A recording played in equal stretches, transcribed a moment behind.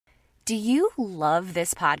Do you love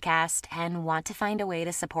this podcast and want to find a way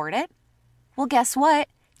to support it? Well, guess what?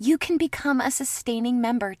 You can become a sustaining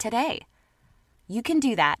member today. You can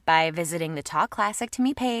do that by visiting the Talk Classic to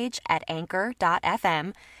Me page at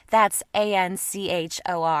anchor.fm. That's ANCHOR.fm.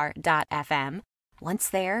 Once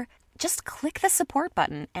there, just click the support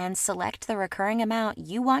button and select the recurring amount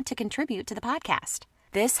you want to contribute to the podcast.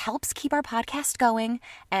 This helps keep our podcast going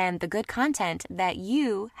and the good content that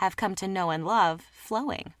you have come to know and love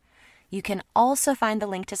flowing. You can also find the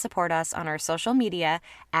link to support us on our social media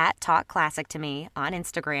at Talk Classic to Me on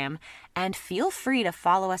Instagram, and feel free to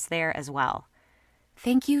follow us there as well.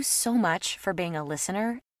 Thank you so much for being a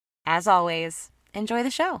listener. As always, enjoy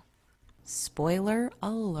the show. Spoiler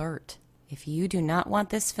alert. If you do not want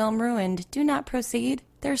this film ruined, do not proceed.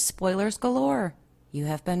 There's spoilers galore. You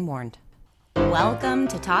have been warned. Welcome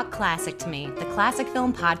to Talk Classic to Me, the classic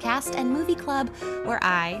film podcast and movie club where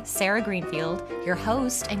I, Sarah Greenfield, your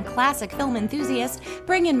host and classic film enthusiast,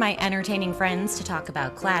 bring in my entertaining friends to talk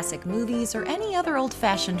about classic movies or any other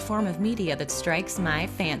old-fashioned form of media that strikes my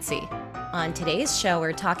fancy. On today's show,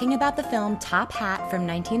 we're talking about the film Top Hat from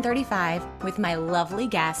 1935 with my lovely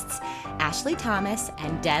guests, Ashley Thomas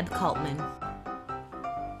and Deb Cultman.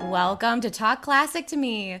 Welcome to Talk Classic to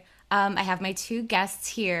Me. I have my two guests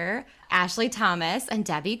here, Ashley Thomas and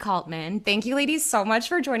Debbie Cultman. Thank you, ladies, so much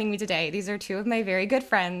for joining me today. These are two of my very good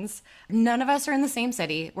friends. None of us are in the same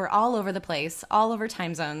city. We're all over the place, all over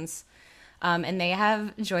time zones. And they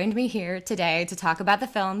have joined me here today to talk about the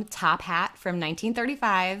film Top Hat from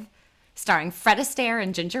 1935, starring Fred Astaire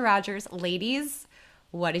and Ginger Rogers. Ladies,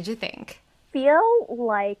 what did you think? Feel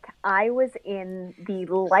like I was in the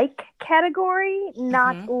like category,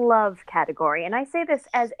 not love category. And I say this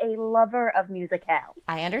as a lover of musicale.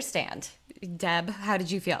 I understand. Deb, how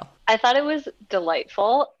did you feel? I thought it was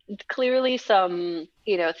delightful. Clearly some,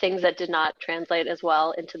 things that did not translate as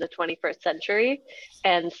well into the 21st century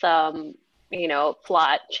and some,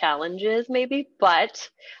 plot challenges maybe, but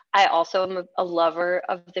I also am a lover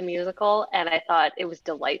of the musical and I thought it was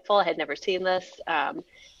delightful. I had never seen this.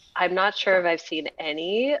 I'm not sure if I've seen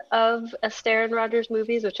any of Astaire and Rogers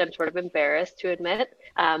movies, which I'm sort of embarrassed to admit.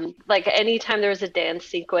 Like anytime there was a dance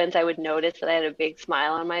sequence, I would notice that I had a big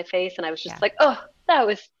smile on my face, and I was just like, "Oh, that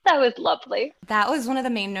was lovely." That was one of the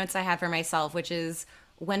main notes I had for myself, which is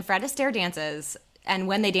when Fred Astaire dances and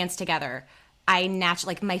when they dance together, I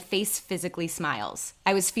naturally, my face physically smiles.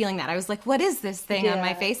 I was feeling that. I was like, "What is this thing on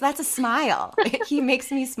my face? That's a smile." He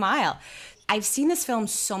makes me smile. I've seen this film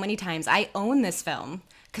so many times. I own this film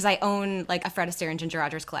because I own a Fred Astaire and Ginger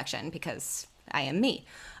Rogers collection because I am me.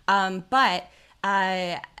 But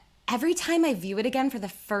every time I view it again for the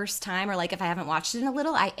first time, or if I haven't watched it in a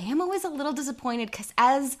little, I am always a little disappointed because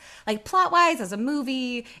as plot-wise, as a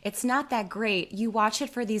movie, it's not that great. You watch it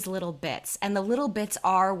for these little bits, and the little bits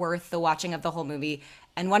are worth the watching of the whole movie.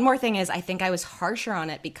 And one more thing is I think I was harsher on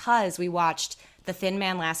it because we watched The Thin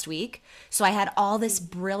Man last week. So I had all this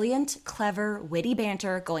brilliant, clever, witty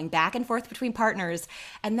banter going back and forth between partners.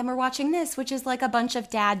 And then we're watching this, which is a bunch of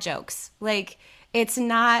dad jokes. It's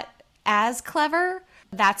not as clever.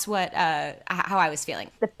 That's how I was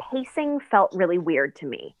feeling. The pacing felt really weird to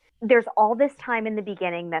me. There's all this time in the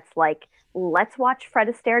beginning that's let's watch Fred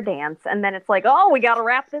Astaire dance. And then it's oh, we got to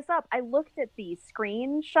wrap this up. I looked at the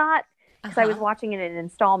screenshot because I was watching it in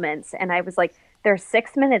installments. And I was like, there's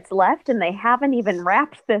 6 minutes left and they haven't even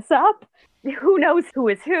wrapped this up. Who knows who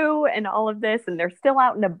is who and all of this. And they're still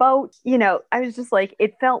out in a boat. I was just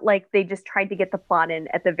it felt like they just tried to get the plot in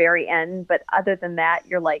at the very end. But other than that,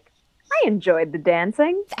 you're I enjoyed the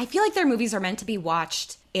dancing. I feel like their movies are meant to be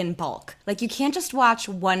watched in bulk. You can't just watch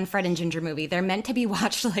one Fred and Ginger movie. They're meant to be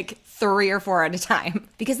watched 3 or 4 at a time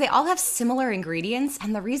because they all have similar ingredients.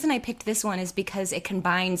 And the reason I picked this one is because it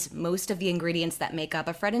combines most of the ingredients that make up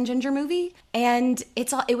a Fred and Ginger movie. And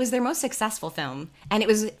it was their most successful film. And it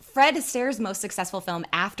was Fred Astaire's most successful film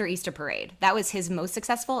after Easter Parade. That was his most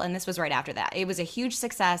successful, and this was right after that. It was a huge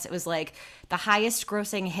success. It was the highest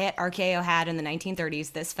grossing hit RKO had in the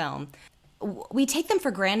 1930s, this film. We take them for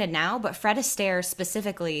granted now, but Fred Astaire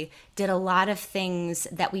specifically did a lot of things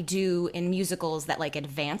that we do in musicals that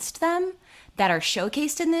advanced them, that are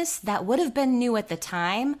showcased in this, that would have been new at the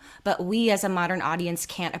time, but we as a modern audience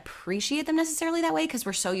can't appreciate them necessarily that way because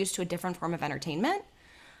we're so used to a different form of entertainment.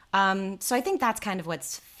 So I think that's kind of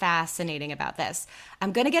what's fascinating about this.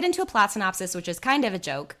 I'm going to get into a plot synopsis, which is kind of a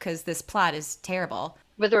joke because this plot is terrible.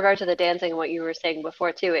 With regard to the dancing and what you were saying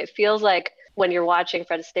before too, it feels like when you're watching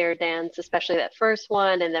Fred Astaire dance, especially that first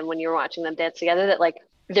one, and then when you're watching them dance together, that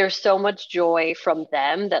there's so much joy from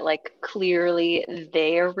them that clearly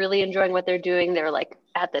they are really enjoying what they're doing. They're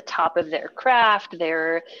at the top of their craft.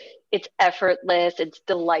 They're it's effortless, it's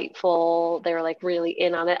delightful. They were like really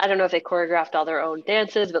in on it. I don't know if they choreographed all their own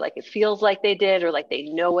dances, but like it feels like they did, or like they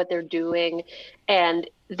know what they're doing. And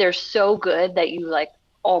they're so good that you like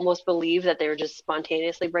almost believe that they were just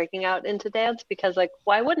spontaneously breaking out into dance, because like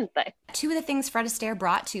why wouldn't they? Two of the things Fred Astaire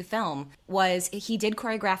brought to film was he did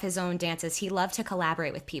choreograph his own dances. He loved to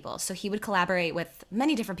collaborate with people. So he would collaborate with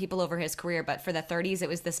many different people over his career, but for the 30s, it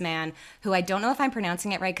was this man who I don't know if I'm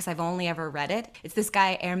pronouncing it right because I've only ever read it. It's this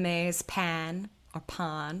guy, Hermes Pan, or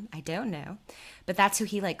Pan, I don't know. But that's who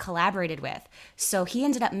he like collaborated with. So he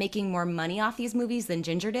ended up making more money off these movies than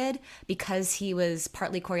Ginger did because he was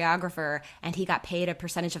partly choreographer and he got paid a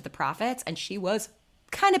percentage of the profits, and she was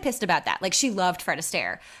kind of pissed about that. Like, she loved Fred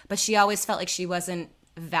Astaire, but she always felt like she wasn't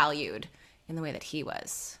valued in the way that he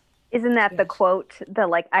was. Isn't that the quote, the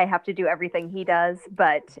like, I have to do everything he does,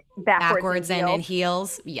 but backwards and in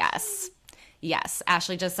heels? Yes. Yes.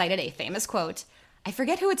 Ashley just cited a famous quote. I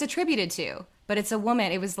forget who it's attributed to, but it's a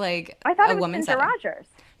woman. It was like I thought a it was woman Ginger said Rogers.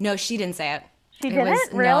 No, she didn't say it. She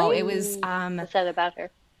didn't? Really? No, it was Said about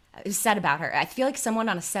her. It was said about her. I feel like someone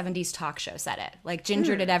on a 70s talk show said it. Like,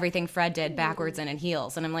 Ginger did everything Fred did backwards and in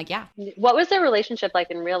heels. And I'm like, yeah. What was their relationship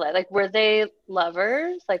like in real life? Like, were they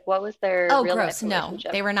lovers? Like, what was their real gross. life No,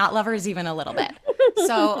 relationship? they were not lovers even a little bit.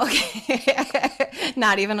 So, okay,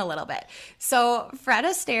 not even a little bit. So Fred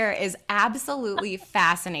Astaire is absolutely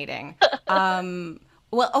fascinating.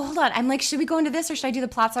 Well, hold on. I'm like, should we go into this or should I do the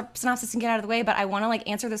plot synopsis and get out of the way? But I want to like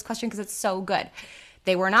answer this question because it's so good.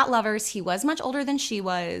 They were not lovers. He was much older than she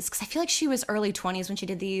was, because I feel like she was early 20s when she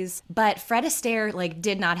did these. But Fred Astaire like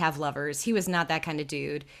did not have lovers. He was not that kind of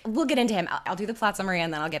dude. We'll get into him. I'll do the plot summary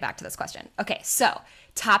and then I'll get back to this question. Okay, so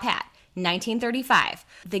Top Hat. 1935.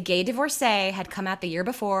 The Gay Divorcee had come out the year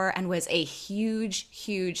before and was a huge,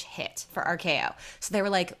 huge hit for RKO. So they were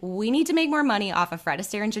like, we need to make more money off of Fred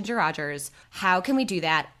Astaire and Ginger Rogers. How can we do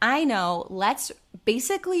that? I know, let's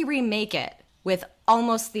basically remake it with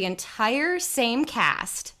almost the entire same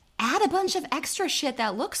cast, add a bunch of extra shit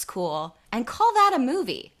that looks cool, and call that a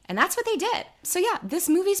movie. And that's what they did. So yeah, this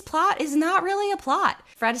movie's plot is not really a plot.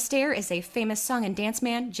 Fred Astaire is a famous song and dance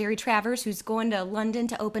man. Jerry Travers, who's going to London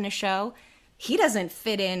to open a show, he doesn't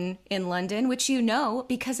fit in London, which you know,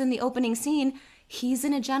 because in the opening scene, he's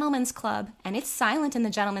in a gentleman's club, and it's silent in the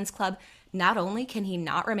gentleman's club. Not only can he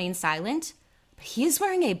not remain silent, but he is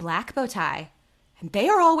wearing a black bow tie, and they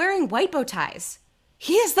are all wearing white bow ties.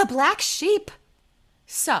 He is the black sheep.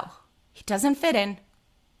 So, he doesn't fit in.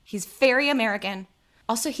 He's very American.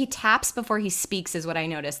 Also, he taps before he speaks is what I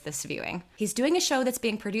noticed this viewing. He's doing a show that's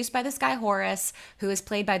being produced by this guy, Horace, who is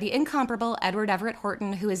played by the incomparable Edward Everett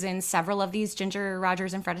Horton, who is in several of these Ginger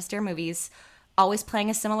Rogers and Fred Astaire movies, always playing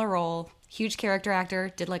a similar role. Huge character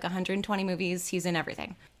actor, did like 120 movies. He's in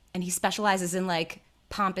everything. And he specializes in like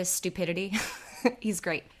pompous stupidity. He's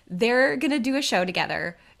great. They're going to do a show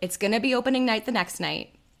together. It's going to be opening night the next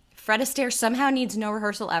night. Fred Astaire somehow needs no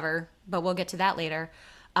rehearsal ever, but we'll get to that later.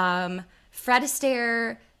 Fred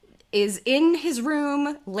Astaire is in his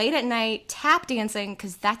room late at night tap dancing,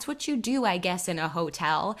 because that's what you do, I guess, in a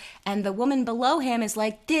hotel. And the woman below him is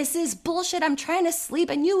like, this is bullshit. I'm trying to sleep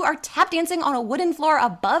and you are tap dancing on a wooden floor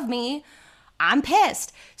above me. I'm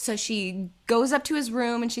pissed. So she goes up to his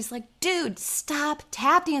room and she's like, dude, stop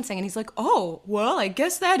tap dancing. And he's like, oh, well, I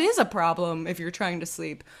guess that is a problem if you're trying to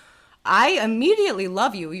sleep. I immediately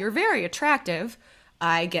love you. You're very attractive.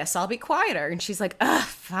 I guess I'll be quieter. And she's like, ugh,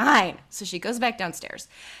 fine. So she goes back downstairs.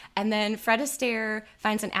 And then Fred Astaire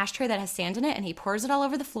finds an ashtray that has sand in it, and he pours it all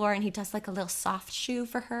over the floor, and he does like a little soft shoe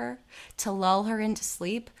for her to lull her into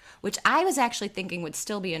sleep, which I was actually thinking would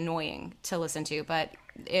still be annoying to listen to, but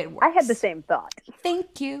it works. I had the same thought.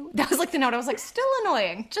 Thank you. That was like the note. I was like, still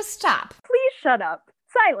annoying. Just stop. Please shut up.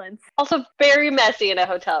 Silence. Also very messy in a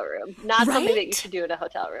hotel room. Not Right? something that you should do in a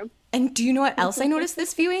hotel room. And do you know what else I noticed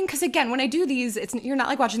this viewing? Because again, when I do these, you're not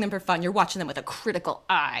like watching them for fun. You're watching them with a critical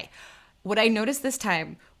eye. What I noticed this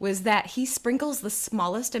time was that he sprinkles the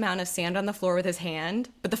smallest amount of sand on the floor with his hand,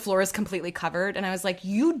 but the floor is completely covered. And I was like,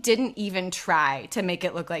 you didn't even try to make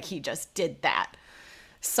it look like he just did that.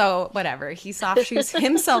 So whatever. He soft shoes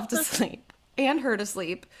himself to sleep and her to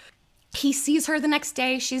sleep. He sees her the next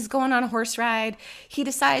day. She's going on a horse ride. He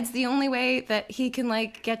decides the only way that he can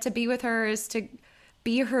like get to be with her is to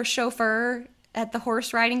be her chauffeur at the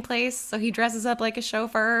horse riding place. So he dresses up like a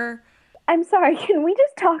chauffeur. I'm sorry, can we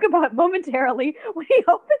just talk about momentarily when he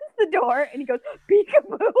opens the door and he goes,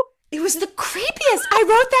 peekaboo? It was the creepiest. I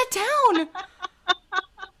wrote that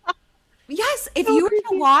down. Yes, if you were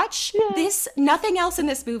to watch this, nothing else in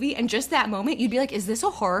this movie, and just that moment, you'd be like, is this a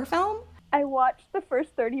horror film? I watched the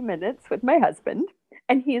first 30 minutes with my husband,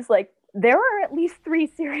 and he's like, there are at least 3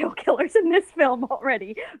 serial killers in this film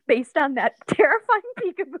already, based on that terrifying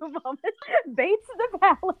peekaboo moment. Bates the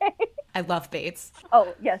valet. I love Bates.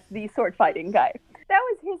 Oh, yes, the sword fighting guy. That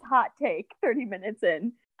was his hot take 30 minutes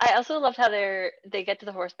in. I also loved how they get to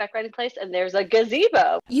the horseback riding place and there's a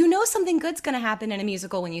gazebo. You know something good's going to happen in a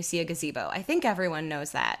musical when you see a gazebo. I think everyone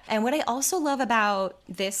knows that. And what I also love about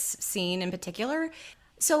this scene in particular,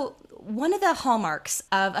 so one of the hallmarks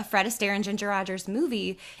of a Fred Astaire and Ginger Rogers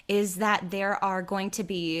movie is that there are going to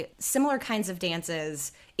be similar kinds of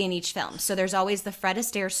dances in each film. So there's always the Fred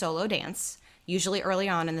Astaire solo dance, usually early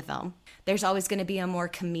on in the film. There's always going to be a more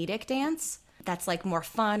comedic dance that's like more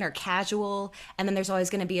fun or casual, and then there's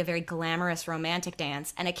always going to be a very glamorous romantic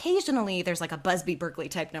dance, and occasionally there's like a Busby Berkeley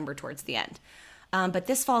type number towards the end. But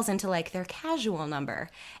this falls into like their casual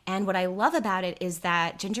number. And what I love about it is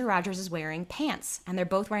that Ginger Rogers is wearing pants, and they're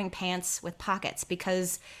both wearing pants with pockets,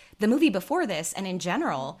 because the movie before this, and in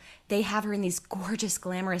general, they have her in these gorgeous,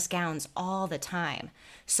 glamorous gowns all the time.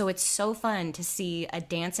 So it's so fun to see a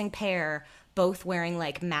dancing pair both wearing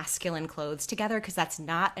like masculine clothes together, because that's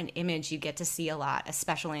not an image you get to see a lot,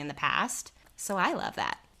 especially in the past. So I love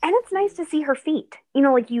that. And it's nice to see her feet. You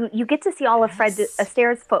know, like you get to see all of Fred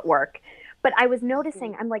Astaire's footwork. But I was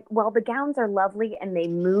noticing, I'm like, well, the gowns are lovely and they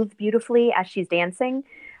move beautifully as she's dancing.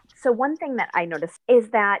 So one thing that I noticed is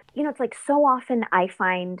that, you know, it's like so often I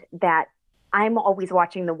find that I'm always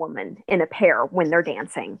watching the woman in a pair when they're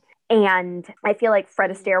dancing. And I feel like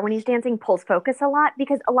Fred Astaire, when he's dancing, pulls focus a lot,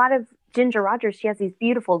 because a lot of Ginger Rogers, she has these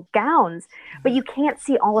beautiful gowns, but you can't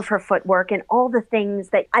see all of her footwork and all the things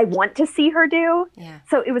that I want to see her do. Yeah.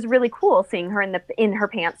 So it was really cool seeing her in her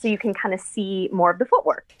pants, so you can kind of see more of the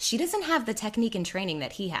footwork. She doesn't have the technique and training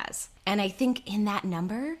that he has. And I think in that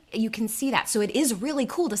number, you can see that. So it is really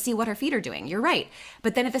cool to see what her feet are doing. You're right.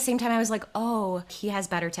 But then at the same time, I was like, oh, he has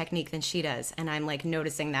better technique than she does. And I'm like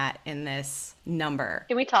noticing that in this number.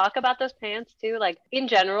 Can we talk about those pants too? Like in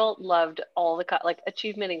general, loved all the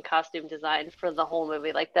achievement in costume design for the whole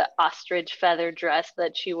movie. Like the ostrich feather dress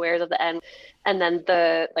that she wears at the end, and then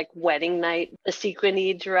the like wedding night, the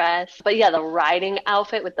sequiny dress. But yeah, the riding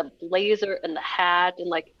outfit with the blazer and the hat, and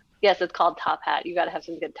like, yes, it's called top hat. You got to have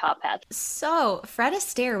some good top hats. So Fred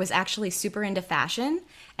Astaire was actually super into fashion,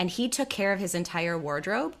 and he took care of his entire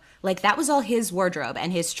wardrobe. Like that was all his wardrobe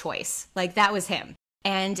and his choice. Like that was him.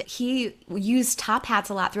 And he used top hats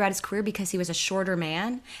a lot throughout his career because he was a shorter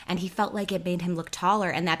man, and he felt like it made him look taller,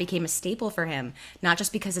 and that became a staple for him, not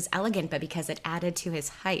just because it's elegant, but because it added to his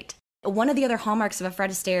height. One of the other hallmarks of a Fred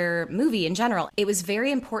Astaire movie in general, it was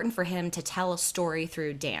very important for him to tell a story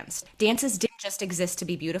through dance. Dances didn't just exist to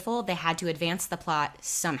be beautiful, they had to advance the plot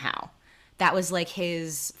somehow. That was like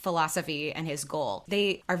his philosophy and his goal.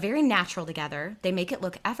 They are very natural together, they make it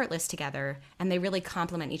look effortless together, and they really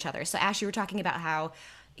complement each other. So Ash, you were talking about how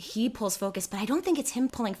he pulls focus, but I don't think it's him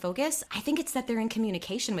pulling focus. I think it's that they're in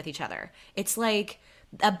communication with each other. It's like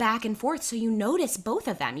a back and forth, so you notice both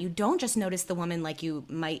of them. You don't just notice the woman like you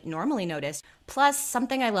might normally notice. Plus,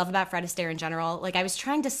 something I love about Fred Astaire in general, like I was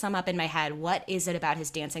trying to sum up in my head, what is it about his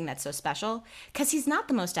dancing that's so special? Because he's not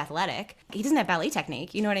the most athletic. He doesn't have ballet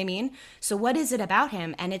technique, you know what I mean? So what is it about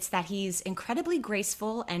him? And it's that he's incredibly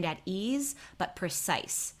graceful and at ease, but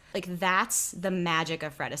precise. Like that's the magic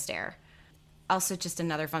of Fred Astaire. Also, just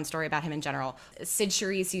another fun story about him in general. Sid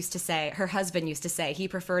Charisse used to say, her husband used to say, he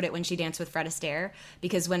preferred it when she danced with Fred Astaire,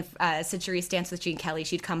 because when Sid Charisse danced with Gene Kelly,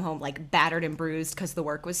 she'd come home like battered and bruised because the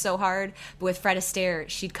work was so hard. But with Fred Astaire,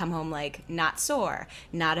 she'd come home like not sore,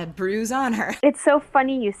 not a bruise on her. It's so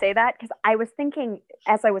funny you say that, because I was thinking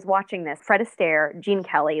as I was watching this, Fred Astaire, Gene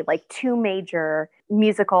Kelly, like two major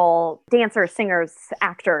musical dancers, singers,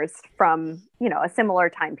 actors from, you know, a similar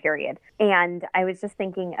time period. And I was just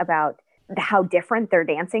thinking about how different their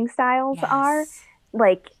dancing styles are.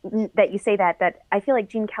 Like that you say that I feel like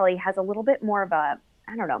Gene Kelly has a little bit more of a,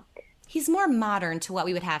 I don't know. He's more modern to what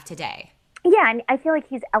we would have today. Yeah, and I feel like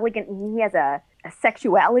he's elegant and he has a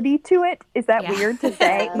sexuality to it. Is that weird to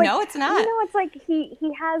say? Like, no, it's not. You know, it's like he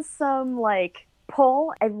has some like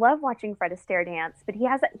pull. I love watching Fred Astaire dance, but he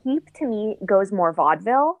to me goes more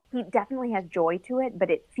vaudeville. He definitely has joy to it,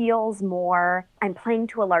 but it feels more, I'm playing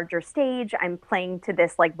to a larger stage. I'm playing to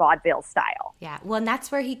this like vaudeville style. Yeah, well, and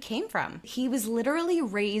that's where he came from. He was literally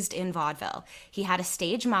raised in vaudeville. He had a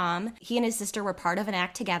stage mom. He and his sister were part of an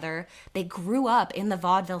act together. They grew up in the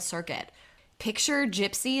vaudeville circuit. Picture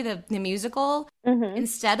Gypsy, the musical. Mm-hmm.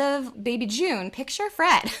 Instead of Baby June, picture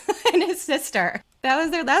Fred and his sister.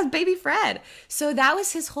 That was baby Fred. So that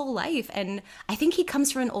was his whole life. And I think he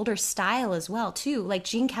comes from an older style as well, too. Like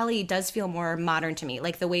Gene Kelly does feel more modern to me.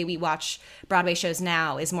 Like the way we watch Broadway shows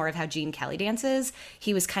now is more of how Gene Kelly dances.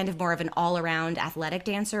 He was kind of more of an all-around athletic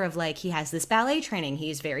dancer of like, he has this ballet training.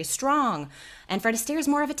 He's very strong. And Fred Astaire is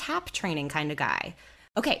more of a tap training kind of guy.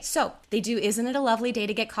 Okay, so they do Isn't It a Lovely Day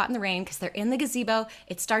to Get Caught in the Rain because they're in the gazebo.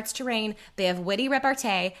 It starts to rain. They have witty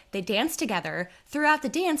repartee. They dance together. Throughout the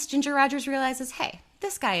dance, Ginger Rogers realizes, hey,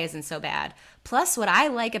 this guy isn't so bad. Plus, what I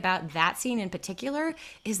like about that scene in particular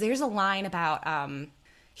is there's a line about,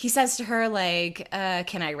 he says to her, like,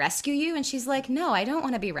 can I rescue you? And she's like, no, I don't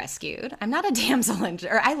want to be rescued. I'm not a damsel in,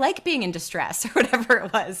 or I like being in distress, or whatever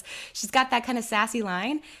it was. She's got that kind of sassy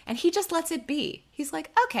line, and he just lets it be. He's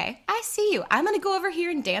like, okay, I see you. I'm going to go over here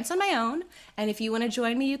and dance on my own, and if you want to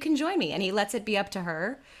join me, you can join me. And he lets it be up to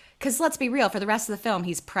her. Because let's be real, for the rest of the film,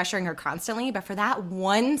 he's pressuring her constantly, but for that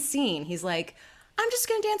one scene, he's like, I'm just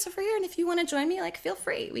going to dance over here, and if you want to join me, like, feel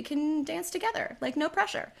free. We can dance together. Like, no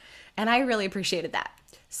pressure. And I really appreciated that.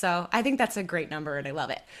 So I think that's a great number, and I love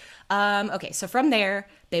it. Okay, so from there,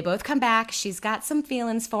 they both come back. She's got some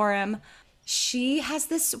feelings for him. She has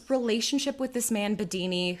this relationship with this man,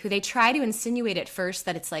 Bedini, who they try to insinuate at first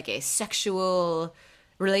that it's like a sexual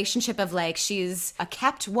relationship of like she's a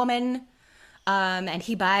kept woman, and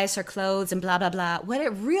he buys her clothes and blah, blah, blah. What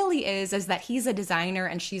it really is that he's a designer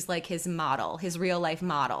and she's like his model, his real life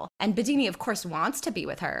model. And Bedini, of course, wants to be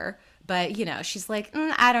with her. But, you know, she's like,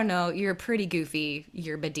 I don't know, you're pretty goofy,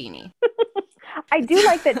 you're Bedini. I do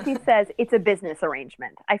like that she says it's a business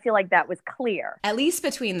arrangement. I feel like that was clear. At least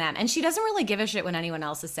between them. And she doesn't really give a shit what anyone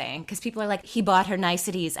else is saying, because people are like, he bought her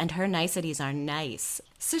niceties and her niceties are nice.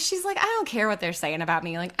 So she's like, I don't care what they're saying about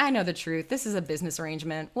me. Like, I know the truth. This is a business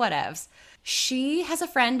arrangement. Whatevs. She has a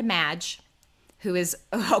friend, Madge, who is,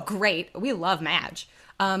 oh, great. We love Madge,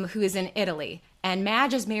 who is in Italy. And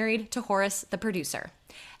Madge is married to Horace, the producer.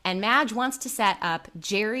 And Madge wants to set up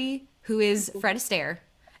Jerry, who is Fred Astaire,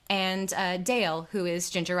 and Dale, who is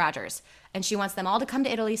Ginger Rogers. And she wants them all to come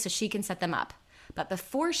to Italy so she can set them up. But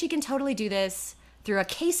before she can totally do this, through a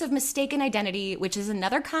case of mistaken identity, which is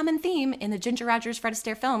another common theme in the Ginger Rogers, Fred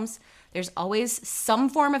Astaire films, there's always some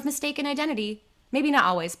form of mistaken identity. Maybe not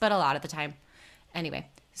always, but a lot of the time. Anyway,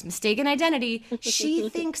 this mistaken identity, she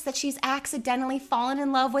thinks that she's accidentally fallen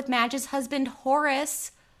in love with Madge's husband,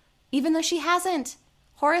 Horace, even though she hasn't.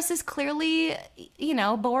 Horace is clearly, you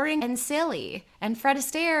know, boring and silly. And Fred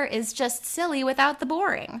Astaire is just silly without the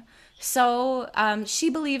boring. So she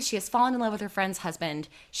believes she has fallen in love with her friend's husband.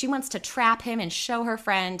 She wants to trap him and show her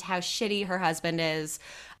friend how shitty her husband is.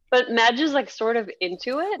 But Madge is like sort of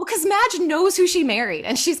into it. Well, because Madge knows who she married.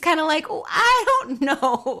 And she's kind of like, oh, I don't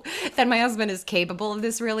know that my husband is capable of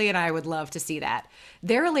this really. And I would love to see that.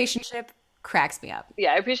 Their relationship cracks me up.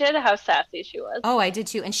 Yeah, I appreciated how sassy she was. Oh, I did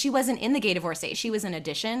too. And she wasn't in the Gay Divorcee. She was an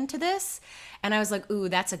addition to this. And I was like, ooh,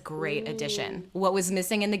 that's a great addition. What was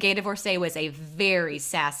missing in the Gay Divorcee was a very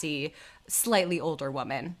sassy, slightly older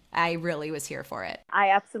woman. I really was here for it.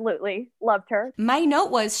 I absolutely loved her. My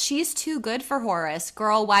note was, she's too good for Horace.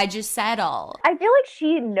 Girl, why'd you settle? I feel like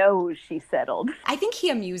she knows she settled. I think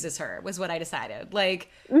he amuses her, was what I decided.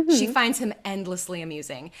 Like, she finds him endlessly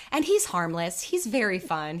amusing. And he's harmless. He's very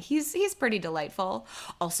fun. He's pretty delightful.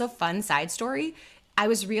 Also, fun side story. I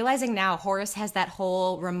was realizing now Horace has that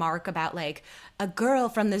whole remark about like a girl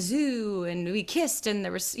from the zoo and we kissed and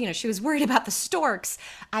there was, you know, she was worried about the storks.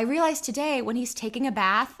 I realized today when he's taking a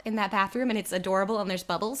bath in that bathroom and it's adorable and there's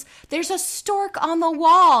bubbles, there's a stork on the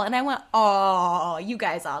wall. And I went, oh, you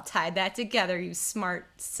guys all tied that together, you smart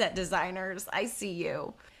set designers. I see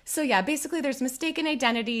you. So yeah, basically there's mistaken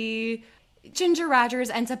identity. Ginger Rogers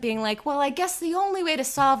ends up being like, well, I guess the only way to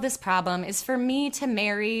solve this problem is for me to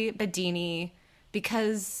marry Bedini.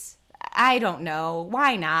 Because I don't know,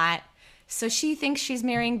 why not? So she thinks she's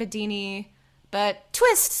marrying Bedini, but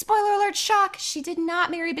twist, spoiler alert, shock, she did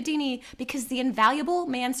not marry Bedini because the invaluable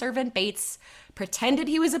manservant Bates pretended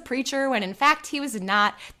he was a preacher when in fact he was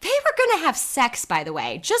not. They were gonna have sex, by the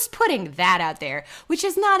way, just putting that out there, which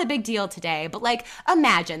is not a big deal today, but like,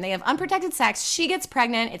 imagine, they have unprotected sex, she gets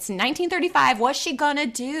pregnant, it's 1935, what's she gonna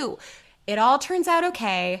do? It all turns out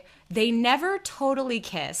okay. They never totally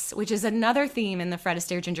kiss, which is another theme in the Fred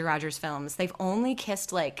Astaire Ginger Rogers films. They've only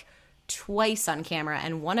kissed like twice on camera,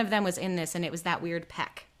 and one of them was in this, and it was that weird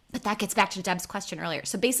peck. But that gets back to Deb's question earlier.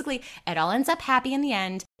 So basically, it all ends up happy in the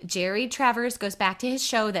end. Jerry Travers goes back to his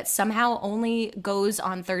show that somehow only goes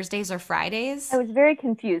on Thursdays or Fridays. I was very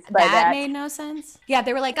confused by that. That made no sense. Yeah,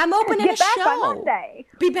 they were like, I'm opening a show. Get back by Monday.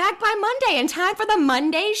 Be back by Monday in time for the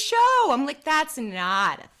Monday show. I'm like, that's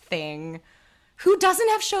not a thing. Who doesn't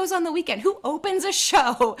have shows on the weekend? Who opens a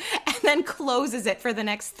show and then closes it for the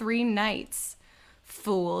next 3 nights?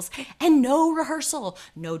 Fools. And no rehearsal,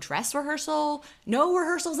 no dress rehearsal, no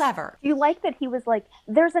rehearsals ever. You like that he was like,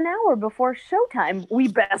 there's an hour before showtime. We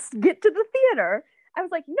best get to the theater. I was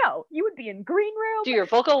like, no, you would be in green room. Do your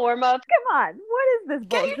vocal warm-up. Come on. What is this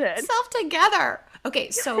bullshit? Get yourself together. Okay,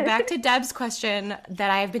 so back to Deb's question that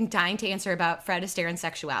I have been dying to answer about Fred Astaire and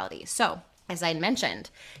sexuality. So, as I had mentioned,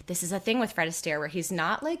 this is a thing with Fred Astaire where he's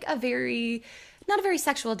not like not a very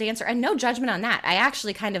sexual dancer, and no judgment on that. I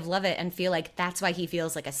actually kind of love it and feel like that's why he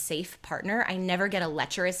feels like a safe partner. I never get a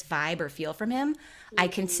lecherous vibe or feel from him. I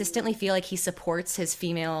consistently feel like he supports his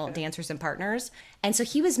female dancers and partners. And so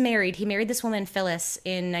he was married. He married this woman, Phyllis,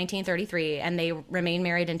 in 1933, and they remained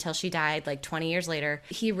married until she died like 20 years later.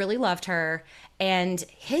 He really loved her, and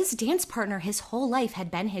his dance partner his whole life had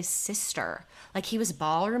been his sister. Like, he was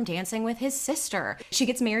ballroom dancing with his sister. She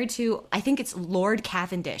gets married to, I think it's Lord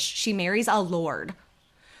Cavendish. She marries a lord.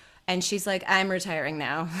 And she's like, I'm retiring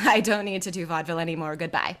now. I don't need to do vaudeville anymore.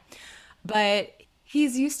 Goodbye. But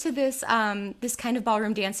he's used to this this kind of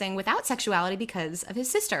ballroom dancing without sexuality because of his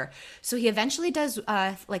sister. So he eventually does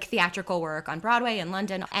like theatrical work on Broadway in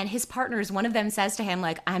London. And his partners, one of them says to him,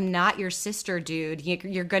 like, I'm not your sister, dude.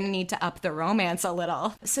 You're going to need to up the romance a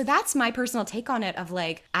little. So that's my personal take on it of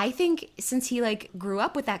like, I think since he like grew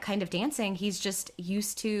up with that kind of dancing, he's just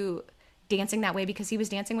used to dancing that way because he was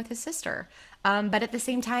dancing with his sister. But at the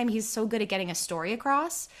same time, he's so good at getting a story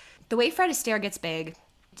across. The way Fred Astaire gets big,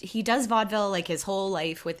 he does vaudeville like his whole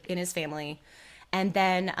life within his family. And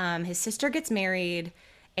then his sister gets married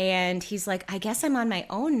and he's like, I guess I'm on my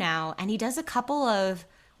own now. And he does a couple of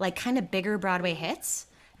like kind of bigger Broadway hits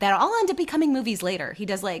that all end up becoming movies later. He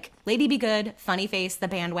does like Lady Be Good, Funny Face, The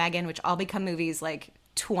Bandwagon, which all become movies like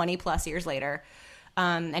 20 plus years later.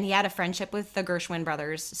 And he had a friendship with the Gershwin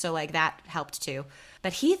brothers, so like that helped too.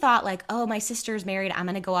 But he thought like, oh, my sister's married, I'm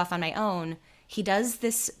gonna go off on my own. He does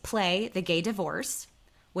this play, The Gay Divorce,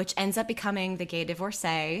 which ends up becoming The Gay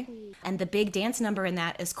Divorcee. And the big dance number in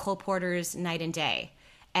that is Cole Porter's Night and Day.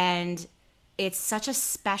 And it's such a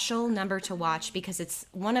special number to watch because it's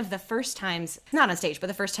one of the first times, not on stage, but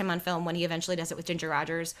the first time on film when he eventually does it with Ginger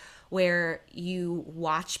Rogers, where you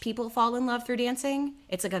watch people fall in love through dancing.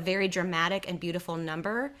 It's like a very dramatic and beautiful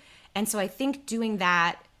number. And so I think doing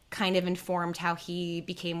that kind of informed how he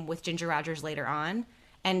became with Ginger Rogers later on.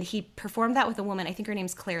 And he performed that with a woman, I think her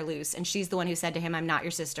name's Claire Luce, and she's the one who said to him, I'm not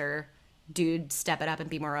your sister, dude, step it up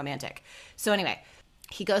and be more romantic. So anyway,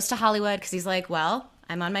 he goes to Hollywood because he's like, well,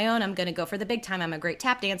 I'm on my own, I'm gonna go for the big time, I'm a great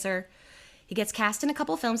tap dancer. He gets cast in a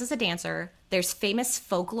couple films as a dancer. There's famous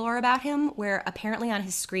folklore about him where apparently on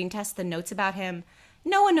his screen test, the notes about him,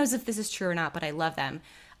 no one knows if this is true or not, but I love them.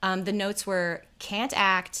 The notes were, can't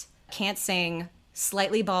act, can't sing,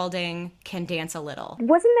 slightly balding, can dance a little.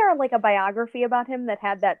 Wasn't there like a biography about him that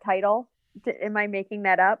had that title? Am I making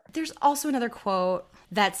that up? There's also another quote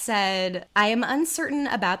that said, I am uncertain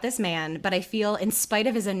about this man, but I feel in spite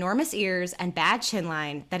of his enormous ears and bad chin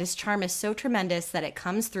line that his charm is so tremendous that it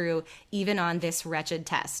comes through even on this wretched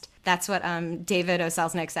test. That's what David O.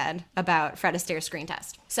 Selznick said about Fred Astaire's screen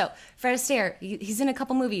test. So Fred Astaire, he's in a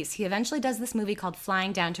couple movies. He eventually does this movie called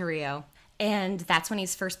Flying Down to Rio. And that's when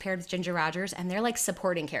he's first paired with Ginger Rogers, and they're like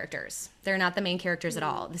supporting characters. They're not the main characters at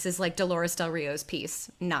all. This is like Dolores Del Rio's piece,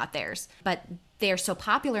 not theirs. But they are so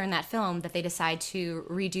popular in that film that they decide to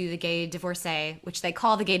redo The Gay Divorcee, which they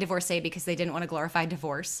call The Gay Divorcee because they didn't want to glorify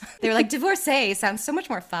divorce. They were like, divorcee sounds so much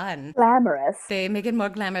more fun. Glamorous. They make it more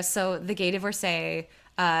glamorous. So The Gay Divorcee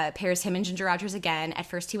pairs him and Ginger Rogers again. At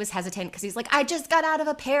first he was hesitant because he's like, I just got out of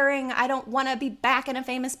a pairing. I don't want to be back in a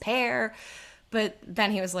famous pair. But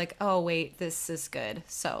then he was like, oh, wait, this is good.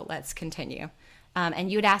 So let's continue. And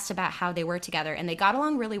you had asked about how they were together, and they got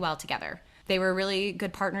along really well together. They were really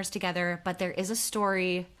good partners together, but there is a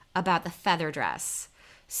story about the feather dress.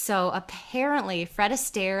 So apparently Fred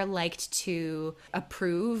Astaire liked to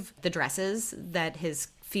approve the dresses that his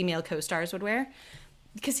female co-stars would wear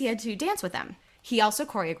because he had to dance with them. He also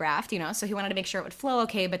choreographed, so he wanted to make sure it would flow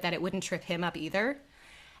okay, but that it wouldn't trip him up either.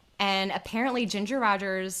 And apparently Ginger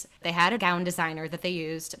Rogers, they had a gown designer that they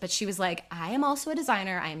used, but she was like, I am also a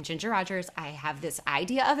designer. I am Ginger Rogers. I have this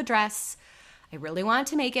idea of a dress. I really want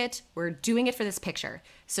to make it. We're doing it for this picture.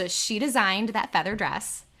 So she designed that feather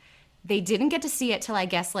dress. They didn't get to see it till I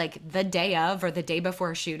guess like the day of or the day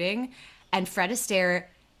before shooting. And Fred Astaire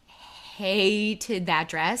hated that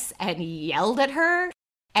dress and yelled at her.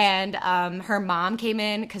 And her mom came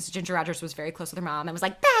in because Ginger Rogers was very close with her mom and was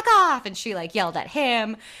like, back off. And she like yelled at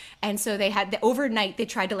him. And so they had overnight, they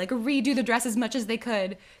tried to like redo the dress as much as they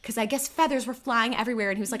could because I guess feathers were flying everywhere.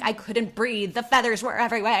 And he was like, I couldn't breathe. The feathers were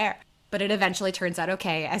everywhere. But it eventually turns out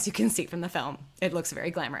okay, as you can see from the film. It looks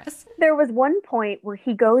very glamorous. There was one point where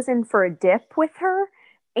he goes in for a dip with her,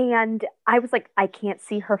 and I was like, I can't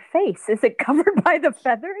see her face. Is it covered by the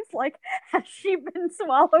feathers? Like, has she been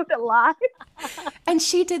swallowed alive? And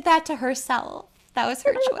she did that to herself. That was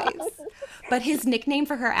her choice. But his nickname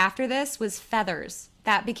for her after this was Feathers.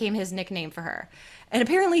 That became his nickname for her. And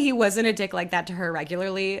apparently he wasn't a dick like that to her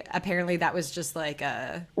regularly. Apparently that was just like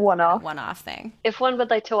a one-off thing. If one would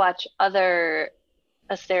like to watch other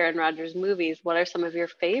Astaire and Rogers movies, what are some of your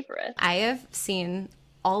favorites? I have seen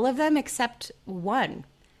all of them except one.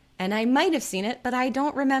 And I might have seen it, but I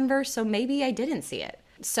don't remember, so maybe I didn't see it.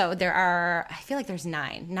 So there are, I feel like there's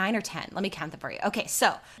 9 or 10. Let me count them for you. Okay,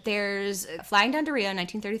 so there's Flying Down to Rio in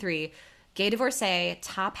 1933, Gay Divorcee,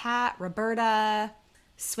 Top Hat, Roberta,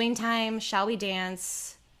 Swing Time, Shall We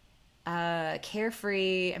Dance,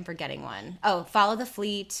 Carefree, I'm forgetting one. Oh, Follow the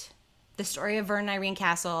Fleet, The Story of Vernon Irene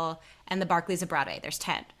Castle, and The Barclays of Broadway. There's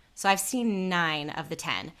 10. So I've seen 9 of the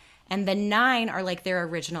 10. And the 9 are like their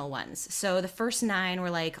original ones. So the first 9 were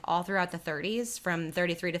like all throughout the 30s, from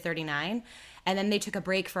 33 to 39. And then they took a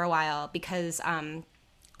break for a while because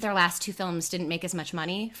their last 2 films didn't make as much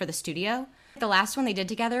money for the studio. The last one they did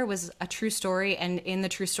together was a true story. And in the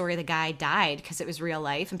true story, the guy died because it was real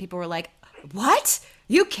life. And people were like, what?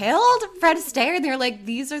 You killed Fred Astaire? And they're like,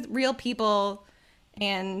 these are real people.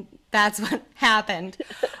 And that's what happened.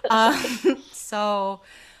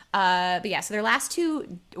 But yeah, so their last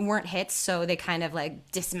 2 weren't hits, so they kind of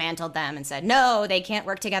like dismantled them and said, no, they can't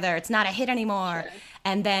work together. It's not a hit anymore. Sure.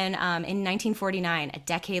 And then in 1949, a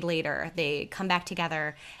decade later, they come back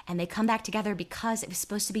together, and they come back together because it was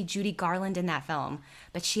supposed to be Judy Garland in that film,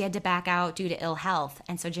 but she had to back out due to ill health,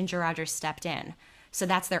 and so Ginger Rogers stepped in. So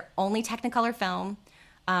that's their only Technicolor film,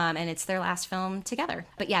 and it's their last film together.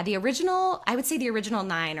 But yeah, I would say the original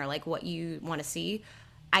 9 are like what you want to see.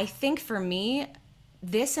 I think for me,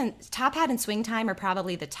 this and Top Hat and Swing Time are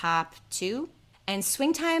probably the top 2. And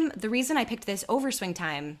Swing Time, the reason I picked this over Swing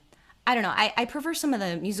Time, I don't know, I prefer some of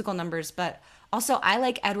the musical numbers, but also I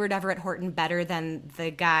like Edward Everett Horton better than the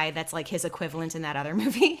guy that's like his equivalent in that other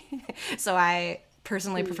movie. So I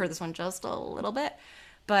personally prefer this one just a little bit.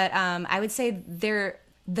 But I would say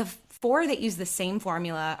the 4 that use the same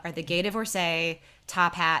formula are the Gay Divorcee,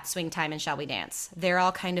 Top Hat, Swing Time, and Shall We Dance. They're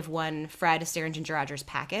all kind of one Fred Astaire and Ginger Rogers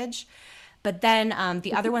package. But then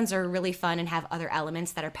the other ones are really fun and have other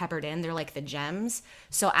elements that are peppered in. They're like the gems.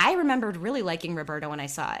 So I remembered really liking Roberta when I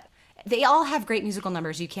saw it. They all have great musical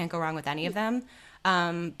numbers. You can't go wrong with any of them.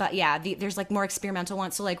 But yeah, there's like more experimental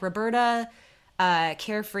ones. So like Roberta,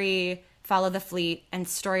 Carefree, Follow the Fleet, and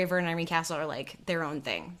Story of Vernon Irene Castle are like their own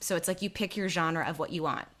thing. So it's like you pick your genre of what you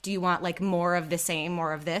want. Do you want like more of the same,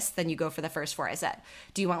 more of this? Then you go for the first 4 I said.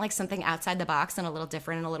 Do you want like something outside the box and a little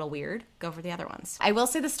different and a little weird? Go for the other ones. I will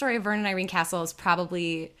say the Story of Vernon Irene Castle is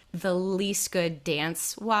probably the least good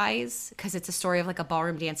dance-wise because it's a story of like a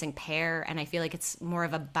ballroom dancing pair, and I feel like it's more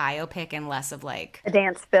of a biopic and less of like a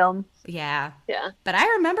dance film. Yeah. But I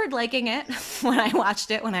remembered liking it when I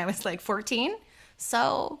watched it when I was like 14.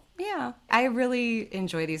 So, yeah, I really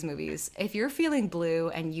enjoy these movies. If you're feeling blue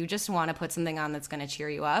and you just want to put something on that's going to cheer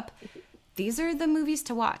you up, these are the movies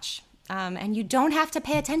to watch. And you don't have to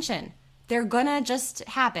pay attention. They're going to just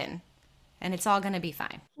happen. And it's all going to be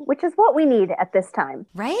fine. Which is what we need at this time.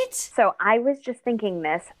 Right? So I was just thinking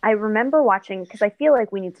this. I remember watching, because I feel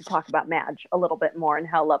like we need to talk about Madge a little bit more and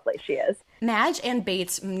how lovely she is. Madge and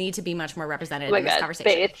Bates need to be much more represented in this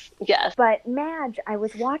conversation. Bates, yes. But Madge, I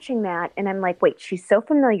was watching that and I'm like, wait, she's so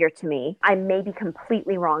familiar to me. I may be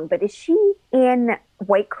completely wrong, but is she in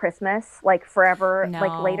White Christmas, like forever,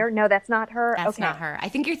 like later? No, that's not her? That's not her. I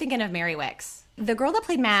think you're thinking of Mary Wicks. The girl that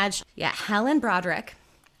played Madge, Helen Broderick.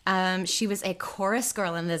 She was a chorus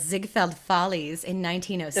girl in the Ziegfeld Follies in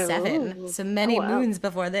 1907, so many moons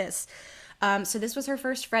before this. So this was her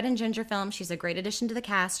first Fred and Ginger film. She's a great addition to the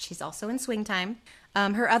cast. She's also in Swing Time.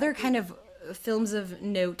 Her other kind of films of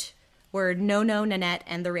note were No No, Nanette,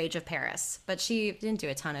 and The Rage of Paris. But she didn't do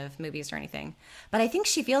a ton of movies or anything. But I think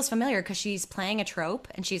she feels familiar because she's playing a trope,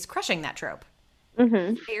 and she's crushing that trope.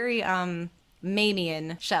 Mm-hmm. Very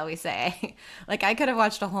Mamian, shall we say. Like, I could have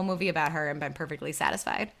watched a whole movie about her and been perfectly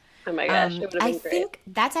satisfied. Oh my gosh, it would have been I great. think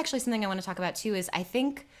that's actually something I want to talk about too, is I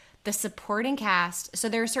think the supporting cast, so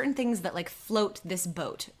there are certain things that like float this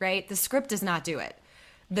boat, right? The script does not do it.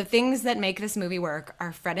 The things that make this movie work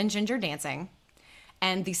are Fred and Ginger dancing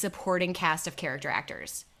and the supporting cast of character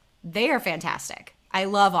actors. They are fantastic. I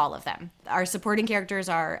love all of them. Our supporting characters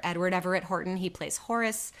are Edward Everett Horton. He plays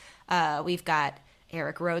Horace. We've got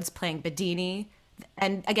Eric Rhodes playing Bedini.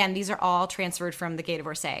 And again, these are all transferred from The Gay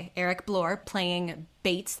Divorcee. Eric Blore playing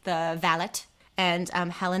Bates, the valet.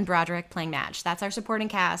 and Helen Broderick playing Madge. That's our supporting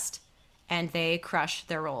cast, and they crush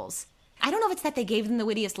their roles. I don't know if it's that they gave them the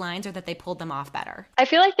wittiest lines or that they pulled them off better. I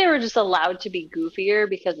feel like they were just allowed to be goofier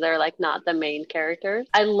because they're like not the main characters.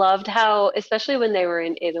 I loved how, especially when they were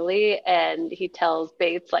in Italy and he tells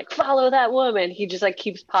Bates like, follow that woman. He just like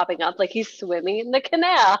keeps popping up like he's swimming in the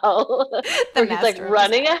canal. Or he's like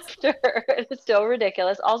running after her. It's so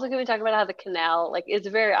ridiculous. Also, can we talk about how the canal like is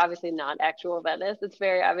very obviously not actual Venice. It's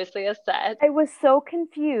very obviously a set. I was so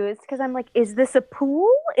confused because I'm like, is this a pool?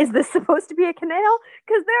 Is this supposed to be a canal?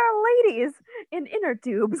 Because there are ladies in inner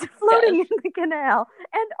tubes floating in the canal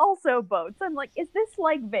and also boats. I'm like, is this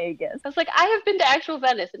like Vegas? I was like, I have been to actual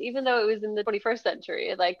Venice, and even though it was in the 21st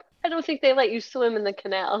century, like I don't think they let you swim in the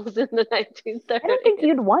canals in the 1930s. I don't think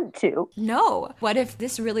you'd want to. No. What if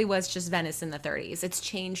this really was just Venice in the 30s? It's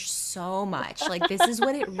changed so much. Like, this is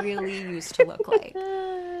what it really used to look like.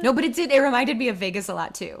 No, but it reminded me of Vegas a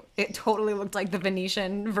lot too. It totally looked like the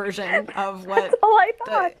Venetian version of what. That's all I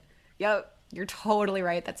thought. Yep. You're totally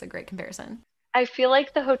right. That's a great comparison. I feel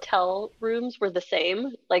like the hotel rooms were the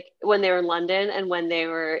same, like when they were in London and when they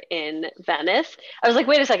were in Venice. I was like,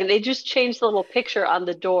 wait a second, they just changed the little picture on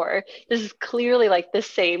the door. This is clearly like the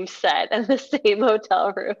same set and the same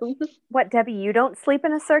hotel rooms. What, Debbie, you don't sleep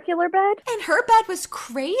in a circular bed? And her bed was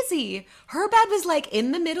crazy. Her bed was like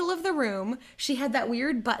in the middle of the room. She had that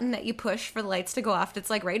weird button that you push for the lights to go off. It's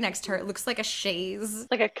like right next to her. It looks like a chaise.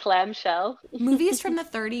 Like a clamshell. Movies from the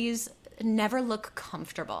 30s never look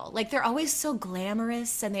comfortable. Like, they're always so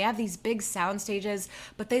glamorous and they have these big sound stages,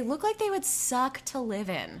 but they look like they would suck to live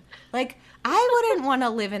in. Like, I wouldn't want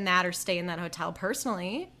to live in that or stay in that hotel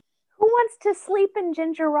personally. Who wants to sleep in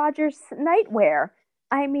Ginger Rogers' nightwear?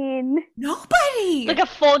 I mean, nobody. Like a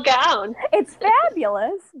full gown. It's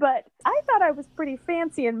fabulous, but I thought I was pretty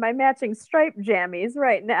fancy in my matching striped jammies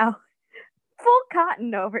right now. Full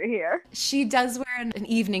cotton over here. She does wear an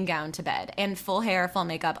evening gown to bed and full hair, full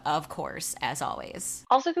makeup, of course, as always.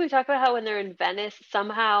 Also, can we talk about how when they're in Venice,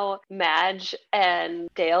 somehow Madge and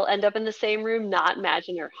Dale end up in the same room, not Madge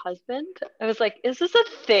and her husband? I was like, is this a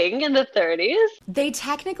thing in the 30s? They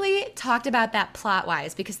technically talked about that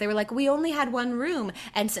plot-wise because they were like, we only had one room.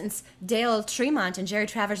 And since Dale Tremont and Jerry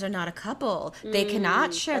Travers are not a couple, they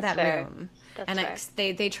cannot share that room. That's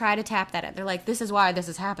and they try to tap that in. They're like, this is why this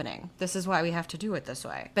is happening. This is why we have to do it this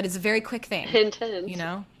way. But it's a very quick thing. Intense. You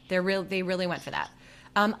know? They really went for that.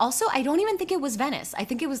 Also, I don't even think it was Venice. I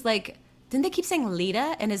think it was like, didn't they keep saying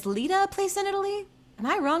Lida? And is Lida a place in Italy? Am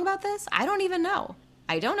I wrong about this? I don't even know.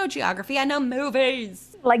 I don't know geography. I know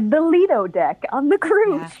movies. Like the Lido deck on the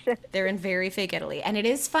cruise ship. Yeah, they're in very fake Italy. And it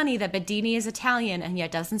is funny that Bedini is Italian and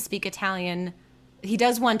yet doesn't speak Italian. He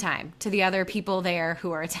does one time to the other people there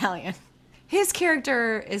who are Italian. His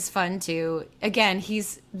character is fun, too. Again,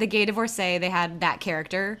 he's the gay divorcee. They had that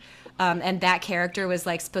character. And that character was,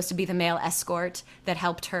 like, supposed to be the male escort that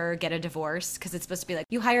helped her get a divorce. Because it's supposed to be like,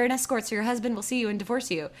 you hire an escort so your husband will see you and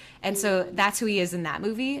divorce you. And so that's who he is in that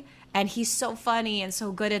movie. And he's so funny and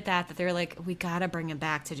so good at that they're like, we got to bring him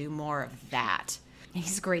back to do more of that. And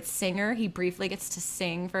he's a great singer. He briefly gets to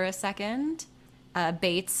sing for a second.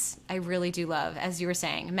 Bates, I really do love, as you were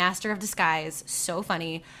saying. Master of Disguise, so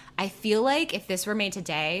funny. I feel like if this were made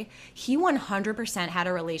today, he 100% had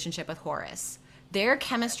a relationship with Horace. Their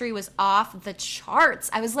chemistry was off the charts.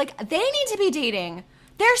 I was like, they need to be dating.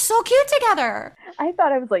 They're so cute together. I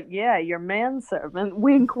thought I was like, yeah, your manservant,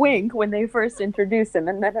 wink, wink, when they first introduced him.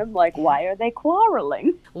 And then I'm like, why are they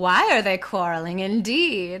quarreling? Why are they quarreling,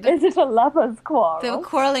 indeed? Is it a lover's quarrel? They're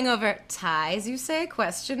quarreling over ties, you say?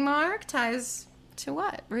 Question mark? Ties to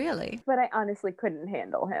what, really? But I honestly couldn't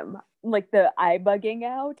handle him. Like the eye bugging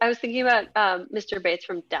out. I was thinking about Mr. Bates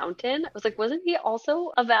from Downton. I was like, wasn't he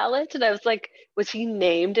also a valet? And I was like, was he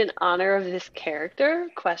named in honor of this character?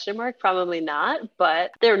 Question mark. Probably not,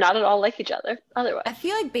 but they're not at all like each other otherwise. I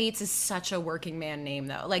feel like Bates is such a working man name,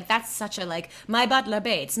 though. Like, that's such a, like, my butler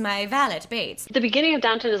Bates, my valet Bates. The beginning of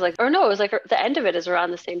Downton is like, or no, it was like the end of it is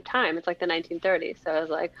around the same time. It's like the 1930s. So I was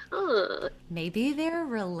like, huh. Maybe they're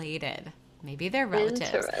related. Maybe they're relatives.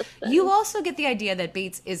 Interesting. You also get the idea that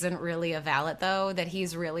Bates isn't really a valet, though, that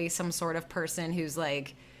he's really some sort of person who's,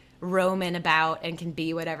 like, roaming about and can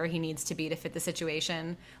be whatever he needs to be to fit the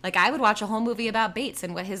situation. Like, I would watch a whole movie about Bates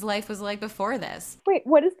and what his life was like before this. Wait,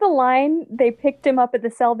 what is the line? They picked him up at the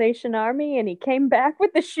Salvation Army and he came back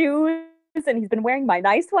with the shoes and he's been wearing my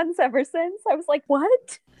nice ones ever since. I was like,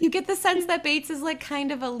 what? You get the sense that Bates is, like,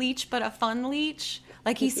 kind of a leech, but a fun leech.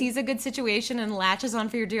 Like, he sees a good situation and latches on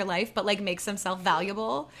for your dear life, but, like, makes himself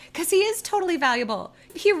valuable. Because he is totally valuable.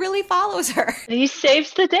 He really follows her. He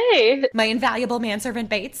saves the day. My invaluable manservant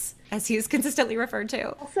Bates. as he is consistently referred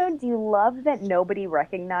to. Also, do you love that nobody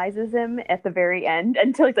recognizes him at the very end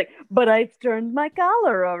until he's like, but I've turned my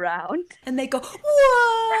collar around. And they go,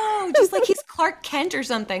 whoa, just like he's Clark Kent or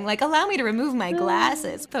something. Like, allow me to remove my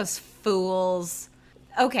glasses. Those fools.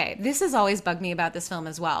 Okay, this has always bugged me about this film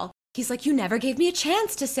as well. He's like, you never gave me a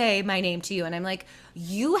chance to say my name to you. And I'm like,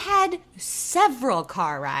 you had several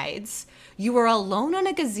car rides. You were alone on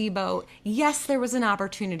a gazebo. Yes, there was an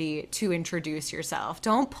opportunity to introduce yourself.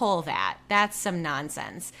 Don't pull that. That's some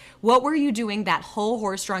nonsense. What were you doing that whole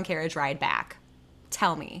horse-drawn carriage ride back?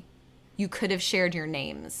 Tell me. You could have shared your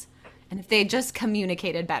names. And if they just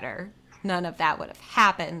communicated better, none of that would have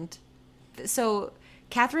happened. So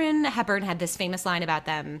Katharine Hepburn had this famous line about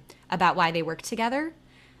them, about why they worked together.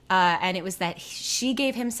 And it was that she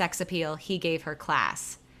gave him sex appeal, he gave her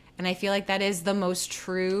class. And I feel like that is the most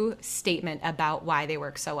true statement about why they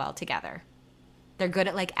work so well together. They're good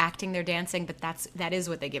at like acting, they're dancing, but that is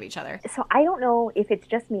what they give each other. So I don't know if it's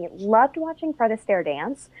just me. Loved watching Fred Astaire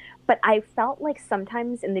dance, but I felt like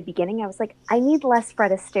sometimes in the beginning I was like, I need less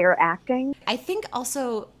Fred Astaire acting. I think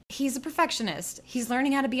also he's a perfectionist. He's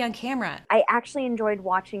learning how to be on camera. I actually enjoyed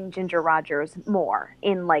watching Ginger Rogers more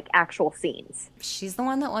in like actual scenes. She's the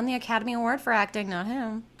one that won the Academy Award for acting, not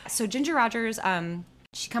him. So Ginger Rogers,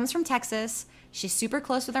 she comes from Texas. She's super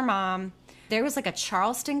close with her mom. There was like a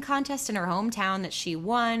Charleston contest in her hometown that she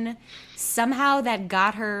won. Somehow that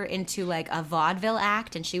got her into like a vaudeville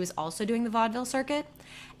act, and she was also doing the vaudeville circuit.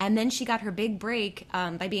 And then she got her big break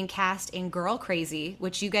by being cast in Girl Crazy,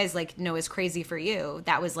 which you guys like know is Crazy for You.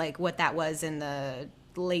 That was like what that was in the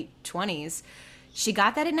late 20s. She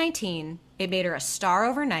got that at 19. It made her a star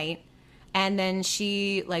overnight. And then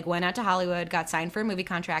she like went out to Hollywood, got signed for a movie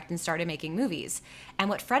contract, and started making movies. And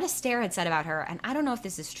what Fred Astaire had said about her, and I don't know if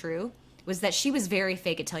this is true, was that she was very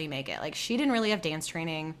fake it till you make it. Like, she didn't really have dance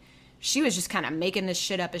training. She was just kind of making this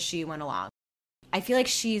shit up as she went along. I feel like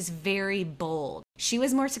she's very bold. She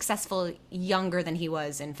was more successful younger than he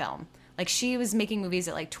was in film. Like, she was making movies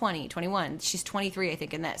at like 20, 21. She's 23, I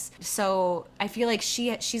think, in this. So I feel like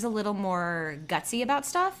she's a little more gutsy about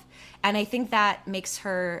stuff. And I think that makes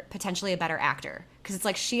her potentially a better actor. Because it's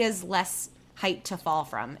like she has less height to fall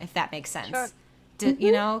from, if that makes sense. Sure.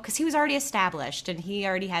 You know, because he was already established and he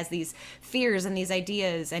already has these fears and these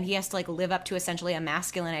ideas, and he has to like live up to essentially a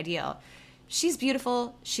masculine ideal. She's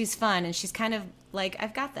beautiful, she's fun, and she's kind of like,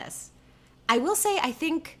 I've got this. I will say, I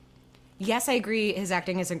think, yes, I agree his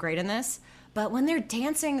acting isn't great in this, but when they're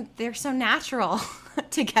dancing, they're so natural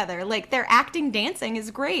together. Like, their acting dancing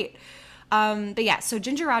is great. But yeah, so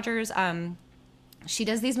Ginger Rogers, she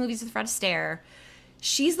does these movies with Fred Astaire.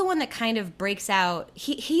 She's the one that kind of breaks out.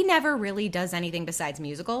 He never really does anything besides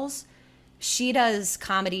musicals. She does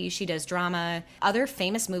comedy, she does drama. Other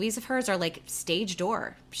famous movies of hers are like Stage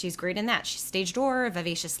Door. She's great in that. She's Stage Door,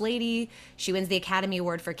 Vivacious Lady. She wins the Academy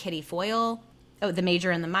Award for Kitty Foyle. Oh, The Major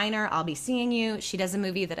and the Minor, I'll Be Seeing You. She does a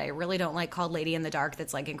movie that I really don't like called Lady in the Dark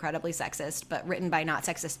that's like incredibly sexist, but written by not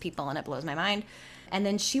sexist people, and it blows my mind. And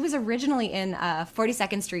then she was originally in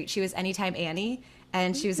 42nd Street. She was Anytime Annie,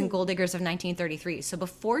 and she was in Gold Diggers of 1933. So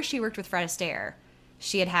before she worked with Fred Astaire,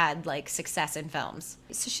 she had like success in films.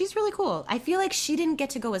 So she's really cool. I feel like she didn't get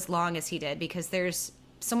to go as long as he did because there's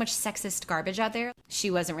so much sexist garbage out there. She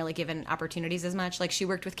wasn't really given opportunities as much. Like, she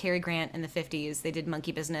worked with Cary Grant in the 50s. They did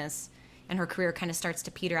Monkey Business, and her career kind of starts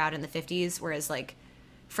to peter out in the 50s, whereas like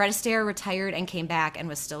Fred Astaire retired and came back and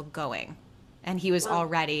was still going. And he was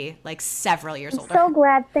already like several years older. So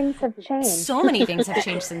glad things have changed. So many things have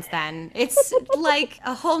changed since then. It's like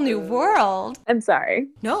a whole new world. I'm sorry.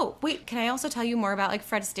 No, wait, can I also tell you more about like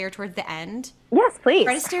Fred Astaire towards the end? Yes, please.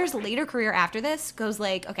 Fred Astaire's later career after this goes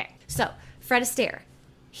like, okay, so Fred Astaire,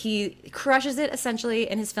 he crushes it essentially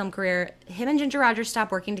in his film career. Him and Ginger Rogers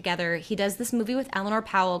stop working together. He does this movie with Eleanor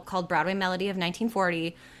Powell called Broadway Melody of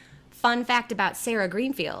 1940. Fun fact about Sarah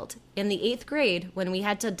Greenfield. In the 8th grade, when we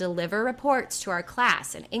had to deliver reports to our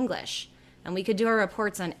class in English, and we could do our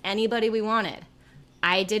reports on anybody we wanted,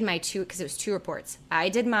 I did my because it was 2 reports. I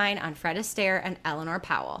did mine on Fred Astaire and Eleanor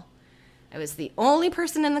Powell. I was the only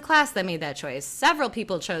person in the class that made that choice. Several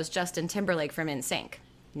people chose Justin Timberlake from NSYNC.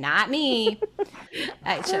 Not me.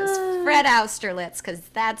 I chose Fred Austerlitz because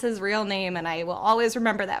that's his real name, and I will always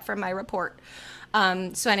remember that from my report.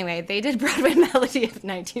 So anyway, they did Broadway Melody of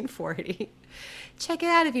 1940. Check it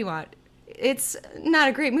out if you want. It's not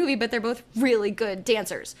a great movie, but they're both really good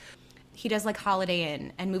dancers. He does like Holiday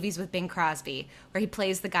Inn and movies with Bing Crosby, where he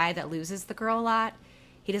plays the guy that loses the girl a lot.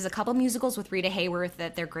 He does a couple musicals with Rita Hayworth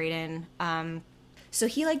that they're great in. So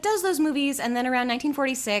he like does those movies, and then around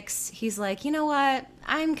 1946, he's like, you know what?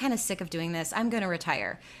 I'm kind of sick of doing this. I'm going to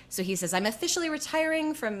retire. So he says, I'm officially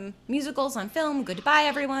retiring from musicals on film. Goodbye,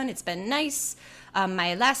 everyone. It's been nice.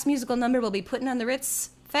 My last musical number will be putting on the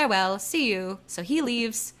Ritz. Farewell. See you. So he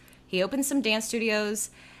leaves. He opens some dance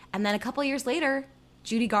studios. And then a couple years later,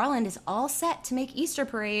 Judy Garland is all set to make Easter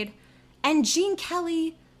Parade. And Gene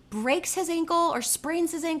Kelly breaks his ankle or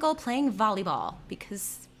sprains his ankle playing volleyball,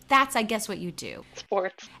 because that's, I guess, what you do.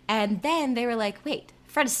 Sports. And then they were like, wait,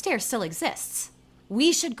 Fred Astaire still exists.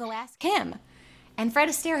 We should go ask him. And Fred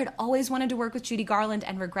Astaire had always wanted to work with Judy Garland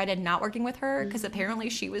and regretted not working with her because apparently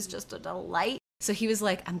she was just a delight. So he was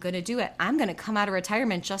like, I'm going to do it. I'm going to come out of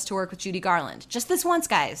retirement just to work with Judy Garland. Just this once,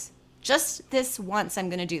 guys. Just this once, I'm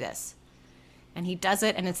going to do this. And he does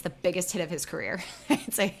it, and it's the biggest hit of his career.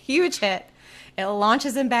 It's a huge hit. It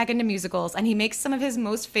launches him back into musicals, and he makes some of his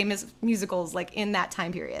most famous musicals like in that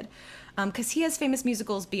time period. Because he has famous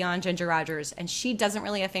musicals beyond Ginger Rogers, and she doesn't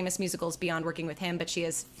really have famous musicals beyond working with him, but she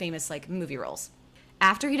has famous like movie roles.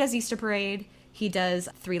 After he does Easter Parade, he does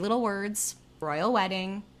Three Little Words, Royal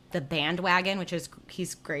Wedding, The Bandwagon, which is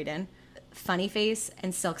he's great in, Funny Face,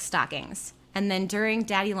 and Silk Stockings. And then during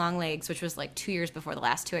Daddy Longlegs, which was like 2 years before the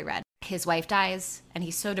last two I read, his wife dies, and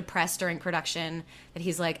he's so depressed during production that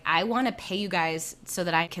he's like, I want to pay you guys so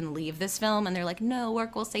that I can leave this film. And they're like, no,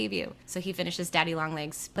 work will save you. So he finishes Daddy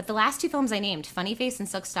Longlegs. But the last two films I named, Funny Face and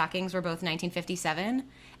Silk Stockings, were both 1957.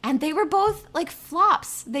 And they were both like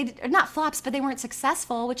flops. They are not flops, but they weren't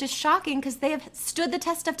successful, which is shocking because they have stood the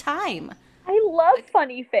test of time. I love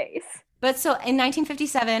Funny Face. But so in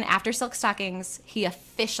 1957, after Silk Stockings, he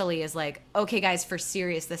officially is like, okay, guys, for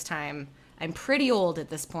serious this time. I'm pretty old at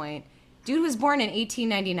this point. Dude was born in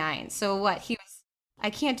 1899. So what? He was,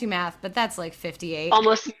 I can't do math, but that's like 58.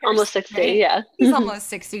 Almost 60, right? Yeah. He's almost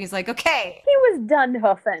 60. He's like, okay. He was done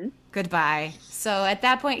hoofing. Goodbye. So at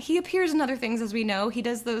that point, he appears in other things, as we know. He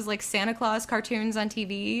does those like Santa Claus cartoons on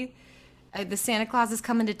TV. The Santa Claus is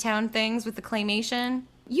coming to town things with the claymation.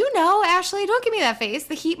 You know, Ashley, don't give me that face.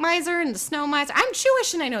 The Heat Miser and the Snow Miser. I'm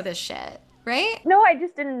Jewish and I know this shit. Right? No, I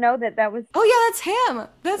just didn't know that was... Oh, yeah, that's him.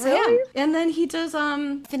 That's really? him. And then he does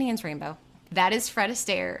Finian's Rainbow. That is Fred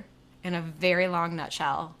Astaire in a very long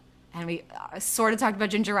nutshell. And we sort of talked about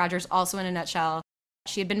Ginger Rogers also in a nutshell.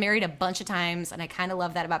 She had been married a bunch of times, and I kind of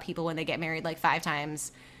love that about people when they get married like 5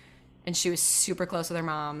 times. And she was super close with her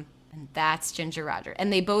mom. And that's Ginger Rogers.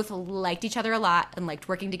 And they both liked each other a lot and liked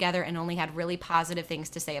working together and only had really positive things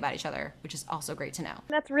to say about each other, which is also great to know.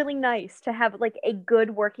 That's really nice to have like a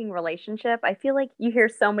good working relationship. I feel like you hear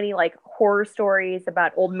so many like horror stories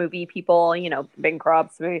about old movie people, you know, Bing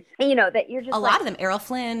Crosby, you know, that you're just a lot of them, Errol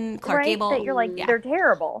Flynn, Clark Gable. That you're like, they're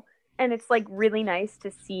terrible. And it's like really nice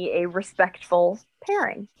to see a respectful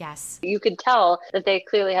pairing. Yes. You could tell that they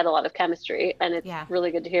clearly had a lot of chemistry, and it's really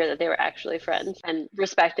good to hear that they were actually friends and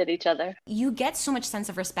respected each other. You get so much sense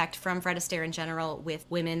of respect from Fred Astaire in general with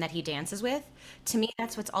women that he dances with. To me,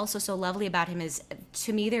 that's what's also so lovely about him is,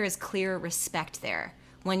 to me, there is clear respect there.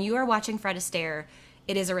 When you are watching Fred Astaire,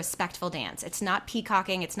 it is a respectful dance. It's not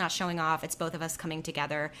peacocking, it's not showing off, it's both of us coming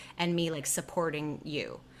together and me like supporting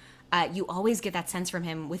you. You always get that sense from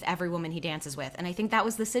him with every woman he dances with. And I think that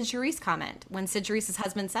was the Sid Charisse comment when Sid Charisse's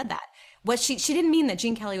husband said that. What she didn't mean that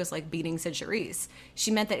Gene Kelly was like beating Sid Charisse.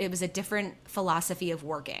 She meant that it was a different philosophy of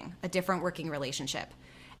working, a different working relationship.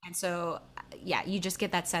 And so, yeah, you just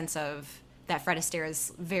get that sense of that Fred Astaire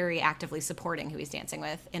is very actively supporting who he's dancing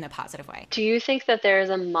with in a positive way. Do you think that there is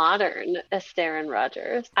a modern Astaire and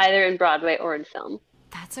Rogers, either in Broadway or in film?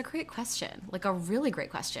 That's a great question. Like a really great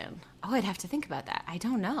question. Oh, I'd have to think about that. I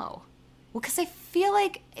don't know. Well, because I feel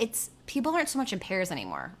like people aren't so much in pairs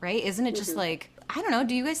anymore, right? Isn't it just like, I don't know.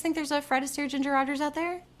 Do you guys think there's a Fred Astaire, Ginger Rogers out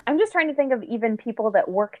there? I'm just trying to think of even people that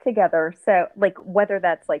work together. So like whether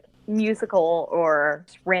that's like musical or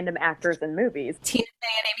random actors in movies. Tina Fey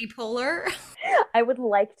and Amy Poehler. I would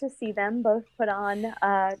like to see them both put on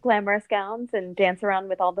glamorous gowns and dance around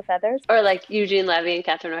with all the feathers. Or like Eugene Levy and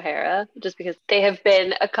Catherine O'Hara, just because they have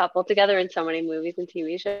been a couple together in so many movies and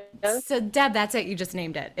TV shows. So Deb, that's it. You just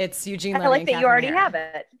named it. It's Eugene Levy. I like and that Catherine you already O'Hara. have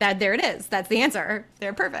it. There it is. That's the answer.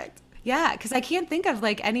 They're perfect. Yeah, because I can't think of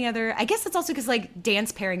like any other. I guess it's also because like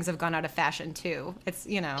dance pairings have gone out of fashion too. It's,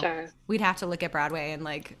 you know, Sure. We'd have to look at Broadway and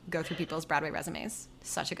like go through people's Broadway resumes.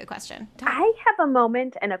 Such a good question. I have a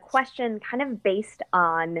moment and a question kind of based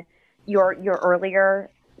on your earlier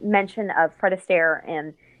mention of Fred Astaire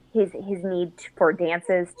and his need for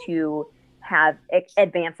dances to have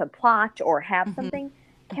advance a plot or have something.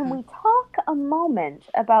 Can we talk a moment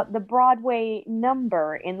about the Broadway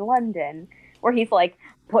number in London where he's like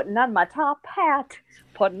putting on my top hat,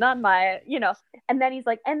 putting on my, and then he's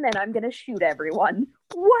like, and then I'm gonna shoot everyone.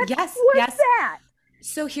 What Yes, was yes. that?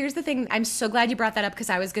 So here's the thing. I'm so glad you brought that up because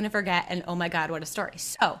I was going to forget. And oh my God, what a story.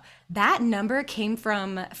 So that number came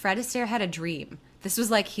from Fred Astaire had a dream. This was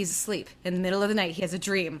like he's asleep in the middle of the night. He has a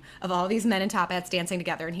dream of all these men in top hats dancing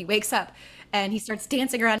together. And he wakes up and he starts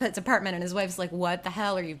dancing around his apartment. And his wife's like, what the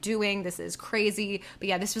hell are you doing? This is crazy. But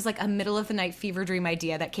yeah, this was like a middle of the night fever dream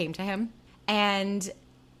idea that came to him. And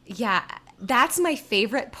yeah, that's my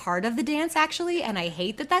favorite part of the dance, actually. And I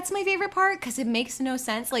hate that that's my favorite part because it makes no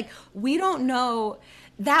sense. Like, we don't know.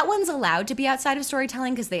 That one's allowed to be outside of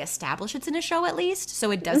storytelling because they establish it's in a show at least. So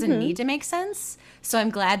it doesn't need to make sense. So I'm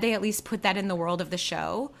glad they at least put that in the world of the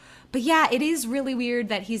show. But yeah, it is really weird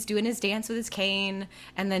that he's doing his dance with his cane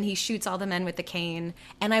and then he shoots all the men with the cane.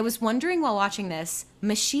 And I was wondering while watching this,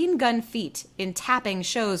 machine gun feet in tapping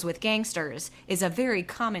shows with gangsters is a very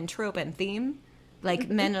common trope and theme.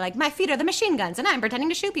 Like, men are like, my feet are the machine guns, and I'm pretending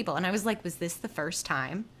to shoot people. And I was like, was this the first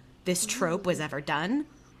time this trope was ever done?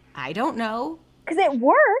 I don't know. Because it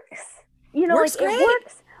works. Works like, great. it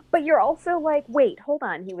works. But you're also like, wait, hold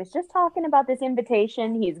on. He was just talking about this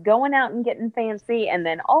invitation. He's going out and getting fancy, and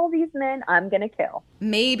then all these men I'm going to kill.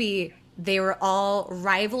 Maybe they were all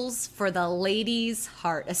rivals for the lady's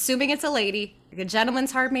heart. Assuming it's a lady. A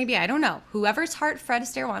gentleman's heart, maybe. I don't know. Whoever's heart Fred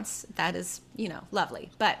Astaire wants, that is,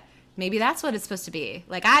 lovely. But maybe that's what it's supposed to be.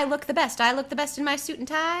 Like, I look the best. I look the best in my suit and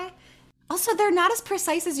tie. Also, they're not as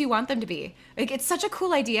precise as you want them to be. Like, it's such a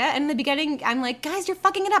cool idea. And in the beginning, I'm like, guys, you're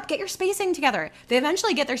fucking it up. Get your spacing together. They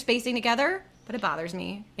eventually get their spacing together, but it bothers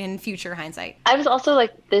me in future hindsight. I was also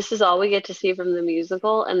like, this is all we get to see from the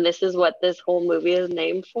musical, and this is what this whole movie is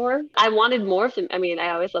named for. I wanted more of them. I mean,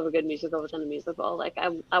 I always love a good musical within a musical. Like,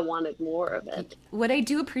 I wanted more of it. What I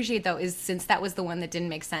do appreciate, though, is since that was the one that didn't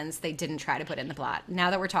make sense, they didn't try to put it in the plot. Now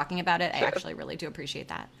that we're talking about it, I actually really do appreciate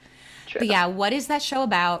that. True. But yeah, what is that show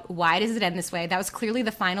about? Why does it end this way? That was clearly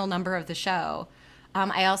the final number of the show.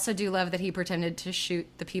 I also do love that he pretended to shoot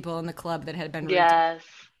the people in the club that had been rigged. Yes,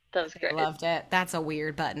 that was great. I loved it. That's a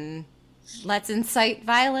weird button. Let's incite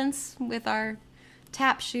violence with our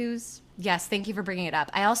tap shoes. Yes, thank you for bringing it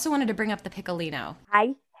up. I also wanted to bring up the Piccolino.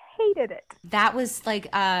 I hated it. That was like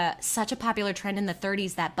such a popular trend in the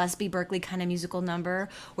 30s, that Busby Berkeley kind of musical number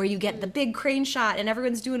where you get the big crane shot and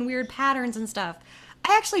everyone's doing weird patterns and stuff.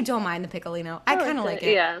 I actually don't mind the Piccolino. I kind of like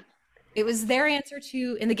it. Yeah. It was their answer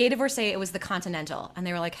to, in the Gay Divorcee, it was the Continental. And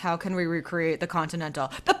they were like, how can we recreate the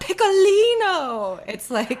Continental? The Piccolino! It's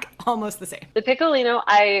like almost the same. The Piccolino,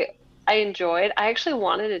 I enjoyed. I actually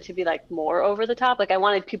wanted it to be like more over the top. Like, I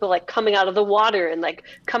wanted people like coming out of the water and like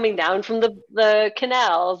coming down from the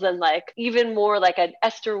canals, and like even more like an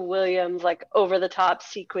Esther Williams like over the top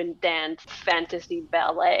sequin dance fantasy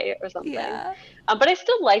ballet or something. Yeah. But I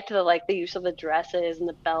still liked the use of the dresses and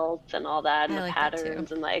the belts and all that and I the like that patterns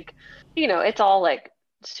too. and like, it's all like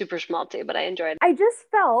super schmaltzy, but I enjoyed it. I just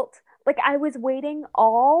felt like I was waiting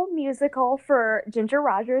all musical for Ginger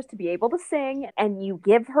Rogers to be able to sing, and you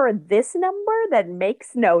give her this number that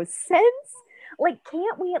makes no sense. Like,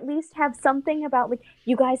 can't we at least have something about, like,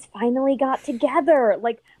 you guys finally got together?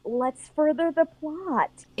 Like, let's further the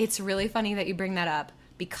plot. It's really funny that you bring that up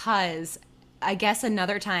because I guess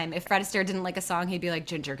another time, if Fred Astaire didn't like a song, he'd be like,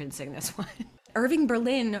 Ginger can sing this one. Irving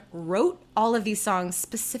Berlin wrote all of these songs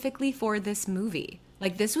specifically for this movie.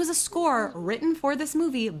 Like, this was a score written for this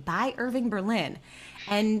movie by Irving Berlin.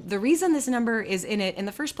 And the reason this number is in it in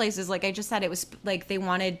the first place is, like I just said, it was like they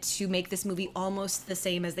wanted to make this movie almost the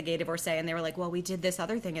same as The Gay Divorcee. And they were like, well, we did this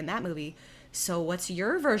other thing in that movie. So what's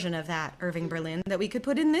your version of that, Irving Berlin, that we could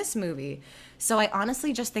put in this movie? So I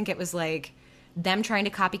honestly just think it was like them trying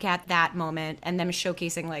to copycat that moment and them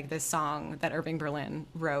showcasing like this song that Irving Berlin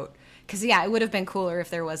wrote. Because, yeah, it would have been cooler if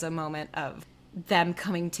there was a moment of them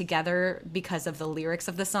coming together because of the lyrics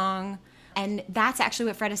of the song. And that's actually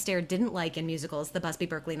what Fred Astaire didn't like in musicals, the Busby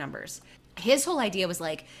Berkeley numbers. His whole idea was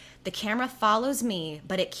like, the camera follows me,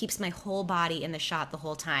 but it keeps my whole body in the shot the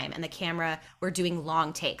whole time. And the camera, we're doing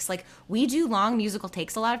long takes. Like, we do long musical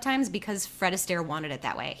takes a lot of times because Fred Astaire wanted it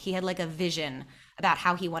that way. He had like a vision about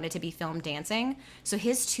how he wanted to be filmed dancing. So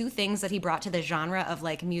his two things that he brought to the genre of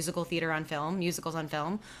like musical theater on film, musicals on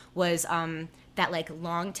film, was that like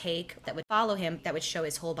long take that would follow him, that would show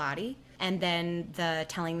his whole body, and then the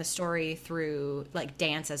telling the story through like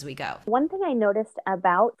dance as we go. One thing I noticed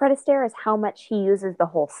about Fred Astaire is how much he uses the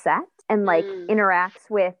whole set and like interacts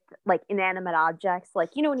with like inanimate objects. Like,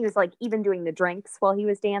 you know, when he was like even doing the drinks while he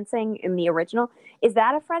was dancing in the original. Is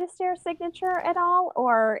that a Fred Astaire signature at all?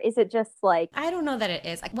 Or is it just like... I don't know that it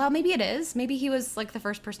is. Well, maybe it is. Maybe he was like the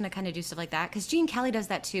first person to kind of do stuff like that, because Gene Kelly does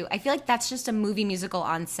that too. I feel like that's just a movie musical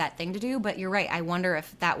on set thing to do, but you're right. I wonder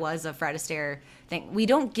if that was a Fred Astaire thing. We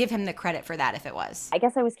don't give him the credit for that if it was. I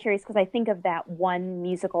guess I was curious because I think of that one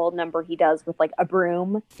musical number he does with like a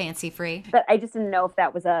broom. Fancy Free. But I just didn't know if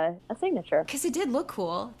that was a signature. Because it did look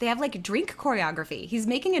cool. They have like drink choreography. He's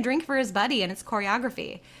making a drink for his buddy and it's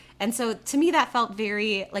choreography. And so to me, that felt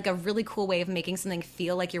very like a really cool way of making something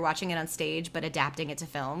feel like you're watching it on stage, but adapting it to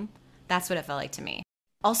film. That's what it felt like to me.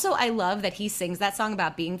 Also, I love that he sings that song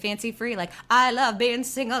about being fancy free. Like, I love being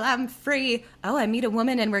single, I'm free. Oh, I meet a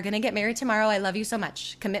woman and we're going to get married tomorrow. I love you so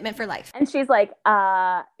much. Commitment for life. And she's like,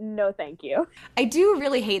 no, thank you. I do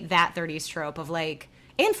really hate that 30s trope of like,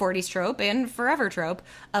 and 40s trope and forever trope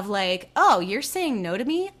of like, oh, you're saying no to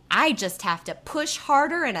me? I just have to push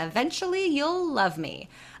harder and eventually you'll love me.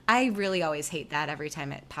 I really always hate that every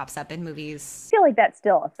time it pops up in movies. I feel like that's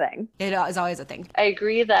still a thing. It is always a thing. I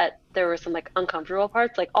agree that there were some like uncomfortable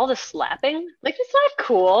parts, like all the slapping. Like, it's not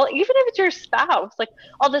cool, even if it's your spouse. Like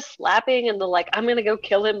all the slapping and the like, I'm gonna go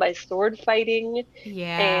kill him by sword fighting.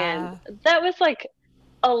 Yeah. And that was like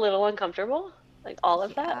a little uncomfortable. Like all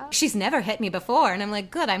of that. She's never hit me before. And I'm like,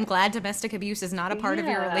 good, I'm glad domestic abuse is not a part of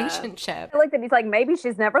your relationship. I like that he's like, maybe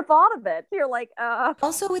she's never thought of it. You're like,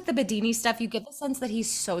 Also with the Bedini stuff, you get the sense that he's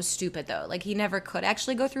so stupid though. Like he never could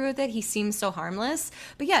actually go through with it. He seems so harmless.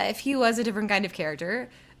 But yeah, if he was a different kind of character,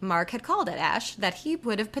 Mark had called it, Ash, that he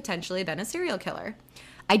would have potentially been a serial killer.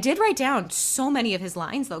 I did write down so many of his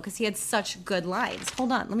lines though, because he had such good lines.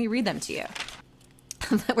 Hold on, let me read them to you.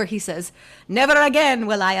 Where he says, never again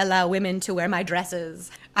will I allow women to wear my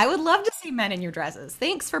dresses. I would love to see men in your dresses.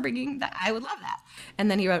 Thanks for bringing that. I would love that.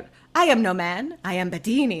 And then he wrote, I am no man. I am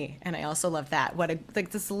Bedini. And I also love that.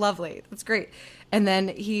 This is lovely. That's great. And then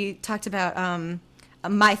he talked about,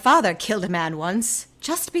 my father killed a man once,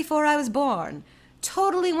 just before I was born.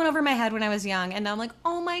 Totally went over my head when I was young. And now I'm like,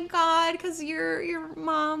 oh my God, because your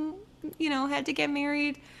mom, had to get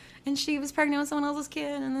married. And she was pregnant with someone else's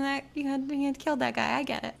kid, and then that you had killed that guy. I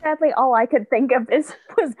get it. Sadly, all I could think of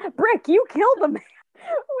was Brick, you killed the man,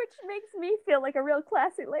 which makes me feel like a real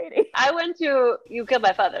classy lady. I went to You Killed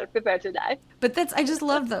My Father, Prepare to Die. But I just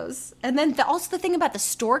love those. And then also the thing about the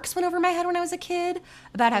storks went over my head when I was a kid,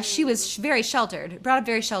 about how she was very sheltered, brought up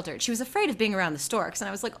very sheltered. She was afraid of being around the storks, and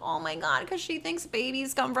I was like, oh my God, because she thinks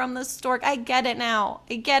babies come from the stork. I get it now.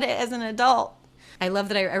 I get it as an adult. I love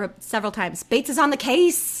that I wrote several times, Bates is on the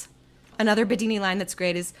case. Another Bedini line that's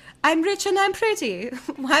great is, I'm rich and I'm pretty.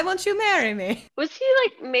 Why won't you marry me? Was he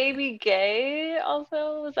like maybe gay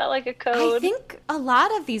also? Was that like a code? I think a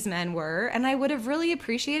lot of these men were, and I would have really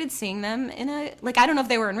appreciated seeing them in I don't know if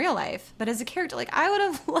they were in real life, but as a character, I would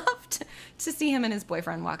have loved to see him and his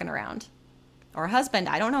boyfriend walking around. Or husband.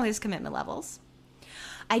 I don't know his commitment levels.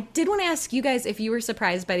 I did want to ask you guys if you were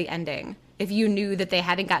surprised by the ending. If you knew that they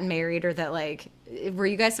hadn't gotten married, or that were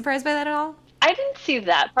you guys surprised by that at all? I didn't see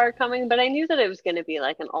that part coming, but I knew that it was going to be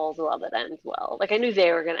like an all's well that ends well. Like I knew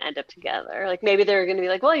they were going to end up together. Like maybe they were going to be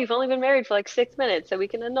like, well, you've only been married for like 6 minutes, so we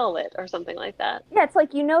can annul it or something like that. Yeah, it's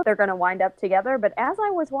like, they're going to wind up together. But as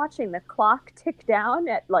I was watching the clock tick down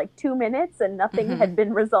at like 2 minutes and nothing had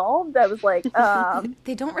been resolved, I was like,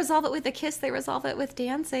 They don't resolve it with a kiss. They resolve it with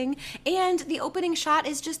dancing. And the opening shot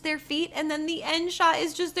is just their feet. And then the end shot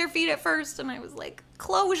is just their feet at first. And I was like,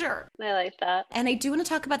 closure. I like that. And I do want to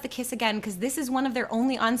talk about the kiss again, because this is one of their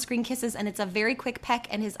only on-screen kisses, and it's a very quick peck,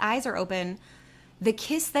 and his eyes are open. The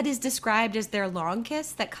kiss that is described as their long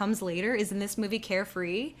kiss that comes later is in this movie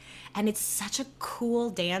Carefree, and it's such a cool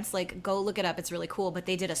dance. Go look it up. It's really cool. But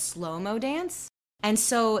they did a slow-mo dance, and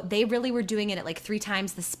so they really were doing it at 3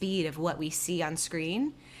 times the speed of what we see on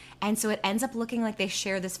screen. And so it ends up looking like they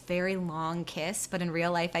share this very long kiss, but in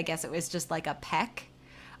real life, I guess it was just a peck.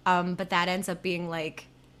 But that ends up being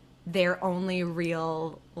their only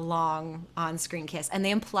real long on-screen kiss. And they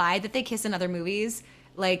imply that they kiss in other movies.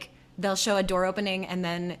 They'll show a door opening and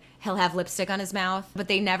then he'll have lipstick on his mouth, but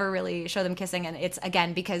they never really show them kissing. And it's,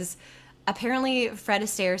 again, because apparently Fred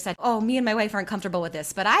Astaire said, oh, me and my wife aren't comfortable with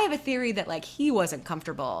this. But I have a theory that he wasn't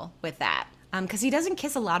comfortable with that. Because he doesn't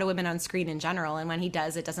kiss a lot of women on screen in general, and when he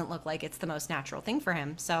does, it doesn't look like it's the most natural thing for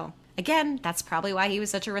him. So, again, that's probably why he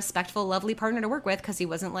was such a respectful, lovely partner to work with, because he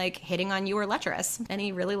wasn't, hitting on you or lecherous. And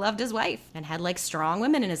he really loved his wife, and had, strong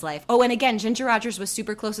women in his life. Oh, and again, Ginger Rogers was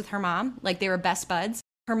super close with her mom. They were best buds.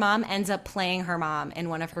 Her mom ends up playing her mom in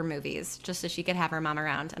one of her movies, just so she could have her mom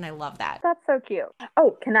around, and I love that. That's so cute.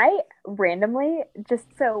 Oh, can I randomly, just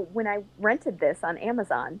so when I rented this on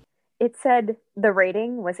Amazon, it said the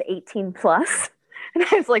rating was 18 plus. And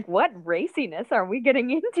I was like, what raciness are we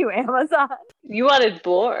getting into, Amazon? You wanted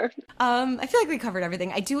more. I feel like we covered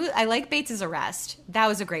everything. I like Bates's arrest. That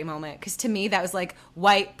was a great moment because to me that was like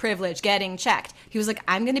white privilege getting checked. He was like,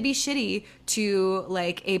 I'm gonna be shitty to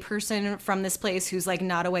like a person from this place who's like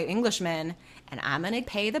not a white Englishman, and I'm gonna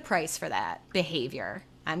pay the price for that behavior.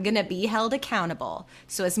 I'm gonna be held accountable.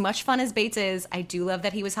 So as much fun as Bates is, I do love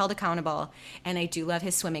that he was held accountable, and I do love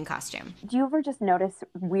his swimming costume. Do you ever just notice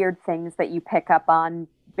weird things that you pick up on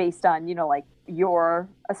based on, like your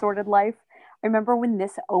assorted life? I remember when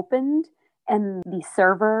this opened and the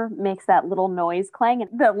server makes that little noise clang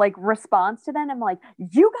and the like response to that, I'm like,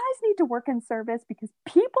 you guys need to work in service because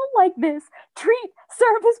people like this treat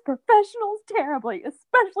service professionals terribly,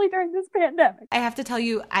 especially during this pandemic. I have to tell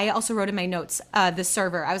you, I also wrote in my notes, the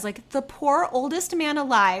server. I was like, the poor oldest man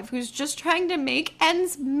alive who's just trying to make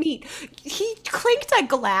ends meet. He clinked a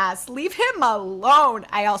glass. Leave him alone.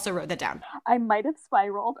 I also wrote that down. I might have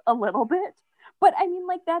spiraled a little bit. But I mean,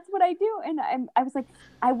 like, that's what I do. And I was like,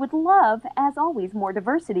 I would love, as always, more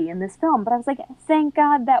diversity in this film. But I was like, thank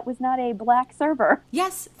God that was not a black server.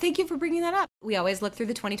 Yes, thank you for bringing that up. We always look through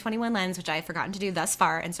the 2021 lens, which I have forgotten to do thus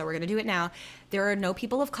far. And so we're going to do it now. There are no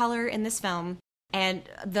people of color in this film. And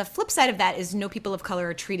the flip side of that is no people of color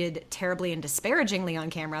are treated terribly and disparagingly on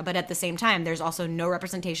camera. But at the same time, there's also no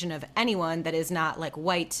representation of anyone that is not like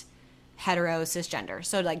white, hetero, cisgender.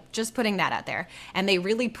 So like just putting that out there. And they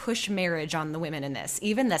really push marriage on the women in this.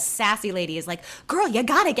 Even the sassy lady is like, girl, you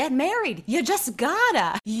gotta get married. You just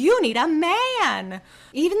gotta. You need a man.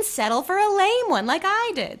 Even settle for a lame one like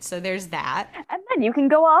I did. So there's that. And then you can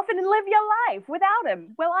go off and live your life without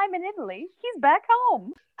him. Well, I'm in Italy. He's back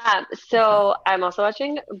home. So I'm also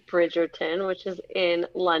watching Bridgerton, which is in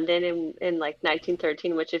London in like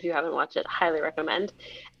 1913, which if you haven't watched it, highly recommend.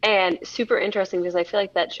 And super interesting because I feel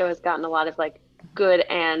like that show has gotten a lot of like good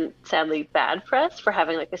and sadly bad press for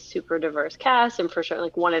having like a super diverse cast. And for sure,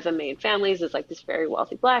 like one of the main families is like this very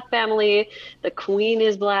wealthy black family. The queen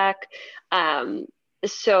is black.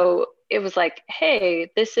 So it was like,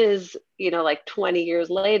 hey, this is, like 20 years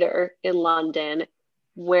later in London,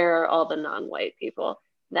 where are all the non-white people?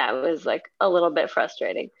 That was like a little bit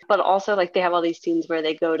frustrating. But also like they have all these scenes where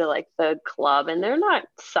they go to like the club and they're not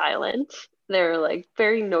silent. They're like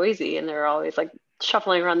very noisy and they're always like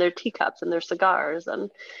shuffling around their teacups and their cigars. And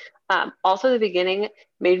also the beginning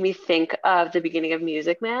made me think of the beginning of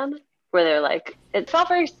Music Man, where they're like, it felt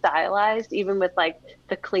very stylized, even with like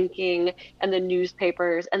the clinking and the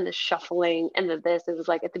newspapers and the shuffling and this. It was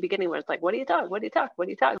like at the beginning where it's like, what do you talk? What do you talk? What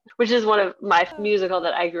do you talk? Which is one of my musical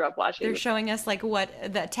that I grew up watching. They're showing us like what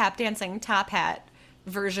the tap dancing top hat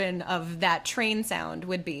version of that train sound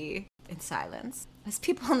would be in silence. As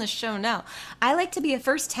people on the show know, I like to be a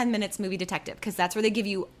first 10 minutes movie detective because that's where they give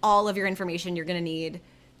you all of your information you're going to need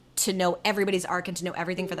to know everybody's arc and to know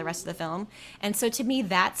everything for the rest of the film. And so to me,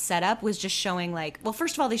 that setup was just showing like, well,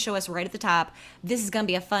 first of all, they show us right at the top, this is going to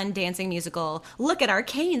be a fun dancing musical. Look at our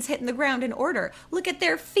canes hitting the ground in order. Look at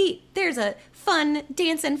their feet. There's a fun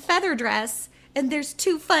dancing feather dress and there's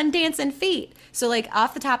two fun dancing feet. So like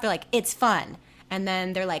off the top, they're like, it's fun. And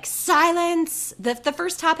then they're like, silence. The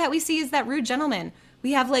first top hat we see is that rude gentleman.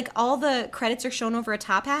 We have like all the credits are shown over a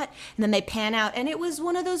top hat and then they pan out and it was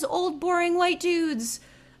one of those old boring white dudes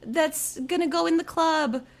that's gonna go in the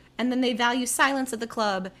club, and then they value silence at the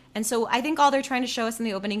club. And so I think all they're trying to show us in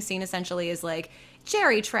the opening scene essentially is like,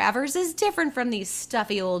 Jerry Travers is different from these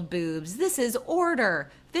stuffy old boobs. This is order.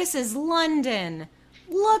 This is London.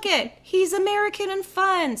 Look it, he's American and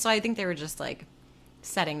fun. So I think they were just like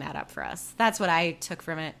setting that up for us. That's what I took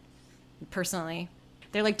from it personally.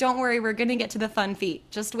 They're like, don't worry, we're gonna get to the fun feet.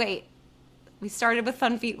 Just wait. We started with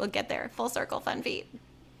fun feet, we'll get there. Full circle, fun feet.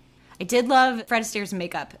 I did love Fred Astaire's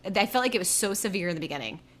makeup. I felt like it was so severe in the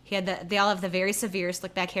beginning. They all have the very severe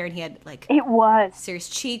slick back hair, and he had like serious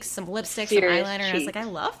cheeks, some lipstick, some eyeliner. And I was like, I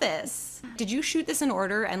love this. Did you shoot this in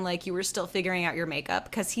order and like you were still figuring out your makeup?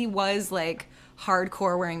 Because he was like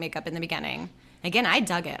hardcore wearing makeup in the beginning. Again, I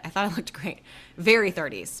dug it. I thought it looked great. Very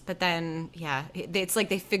 30s. But then, yeah, it's like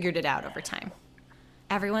they figured it out over time.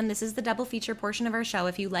 Everyone, this is the double feature portion of our show.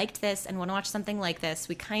 If you liked this and want to watch something like this,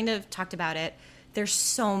 we kind of talked about it. There's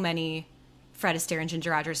so many Fred Astaire and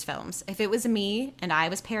Ginger Rogers films. If it was me and I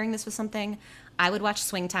was pairing this with something, I would watch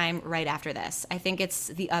Swing Time right after this. I think it's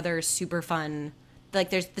the other super fun, like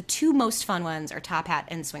there's the two most fun ones are Top Hat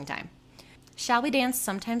and Swing Time. Shall We Dance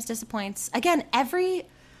sometimes disappoints. Again,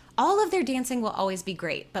 all of their dancing will always be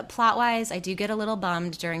great, but plot-wise, I do get a little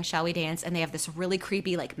bummed during Shall We Dance, and they have this really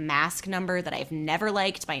creepy like mask number that I've never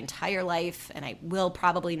liked my entire life, and I will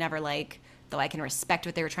probably never like, though I can respect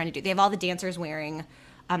what they were trying to do. They have all the dancers wearing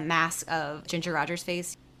a mask of Ginger Rogers'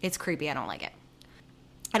 face. It's creepy. I don't like it.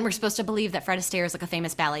 And we're supposed to believe that Fred Astaire is like a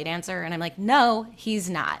famous ballet dancer. And I'm like, no, he's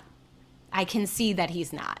not. I can see that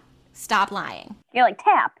he's not. Stop lying. You're like,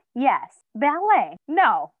 tap, yes. Ballet,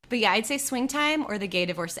 no. But yeah, I'd say Swing Time or The Gay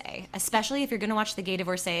Divorcee. Especially if you're going to watch The Gay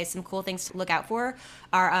Divorcee, some cool things to look out for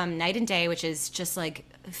are Night and Day, which is just like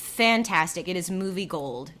fantastic. It is movie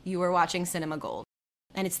gold. You are watching cinema gold.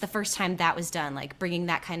 And it's the first time that was done, like bringing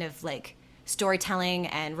that kind of like storytelling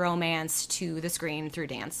and romance to the screen through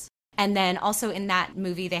dance. And then also in that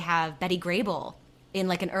movie, they have Betty Grable. In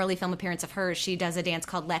like an early film appearance of hers, she does a dance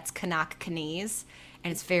called Let's Canuck Knees.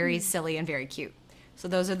 And it's very silly and very cute. So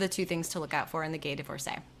those are the two things to look out for in The Gay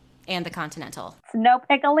Divorcee and The Continental. It's no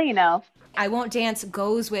Piccolino. I Won't Dance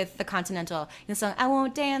goes with The Continental. The song, I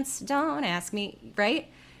won't dance, don't ask me, right?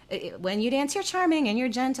 When you dance, you're charming and you're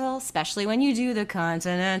gentle, especially when you do The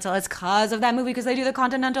Continental. It's cause of that movie because they do The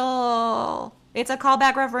Continental. It's a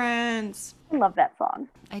callback reference. I love that song.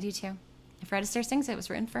 I do too. If Fred Astaire sings it, was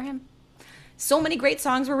written for him. So many great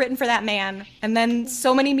songs were written for that man. And then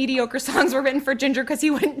so many mediocre songs were written for Ginger because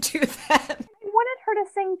he wouldn't do them. I wanted her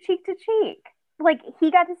to sing Cheek to Cheek. Like,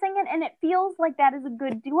 he got to sing it, and it feels like that is a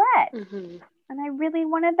good duet. Mm-hmm. And I really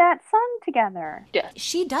wanted that sung together. Yeah.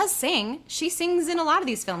 She does sing. She sings in a lot of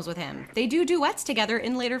these films with him. They do duets together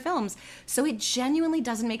in later films. So it genuinely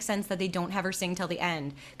doesn't make sense that they don't have her sing till the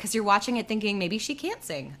end. Because you're watching it thinking, maybe she can't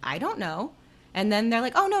sing. I don't know. And then they're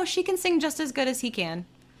like, oh no, she can sing just as good as he can.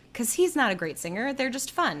 Because he's not a great singer. They're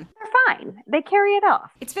just fun. They're fine. They carry it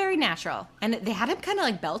off. It's very natural. And they had him kind of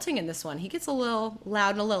like belting in this one. He gets a little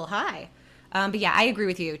loud and a little high. But yeah, I agree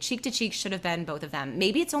with you. Cheek to Cheek should have been both of them.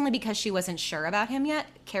 Maybe it's only because she wasn't sure about him yet,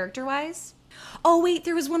 character-wise. Oh, wait,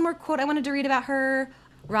 there was one more quote I wanted to read about her.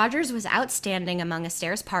 Rogers was outstanding among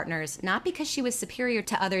Astaire's partners, not because she was superior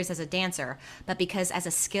to others as a dancer, but because as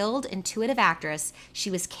a skilled, intuitive actress,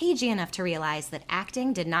 she was cagey enough to realize that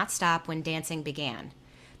acting did not stop when dancing began.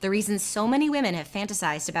 The reason so many women have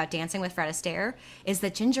fantasized about dancing with Fred Astaire is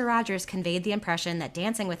that Ginger Rogers conveyed the impression that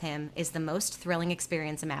dancing with him is the most thrilling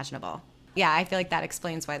experience imaginable. Yeah, I feel like that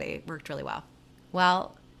explains why they worked really well.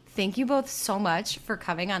 Well, thank you both so much for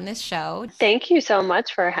coming on this show. Thank you so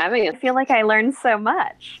much for having us. I feel like I learned so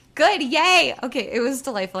much. Good, yay! Okay, it was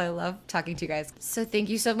delightful. I love talking to you guys. So thank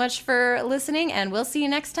you so much for listening, and we'll see you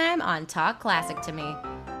next time on Talk Classic to Me.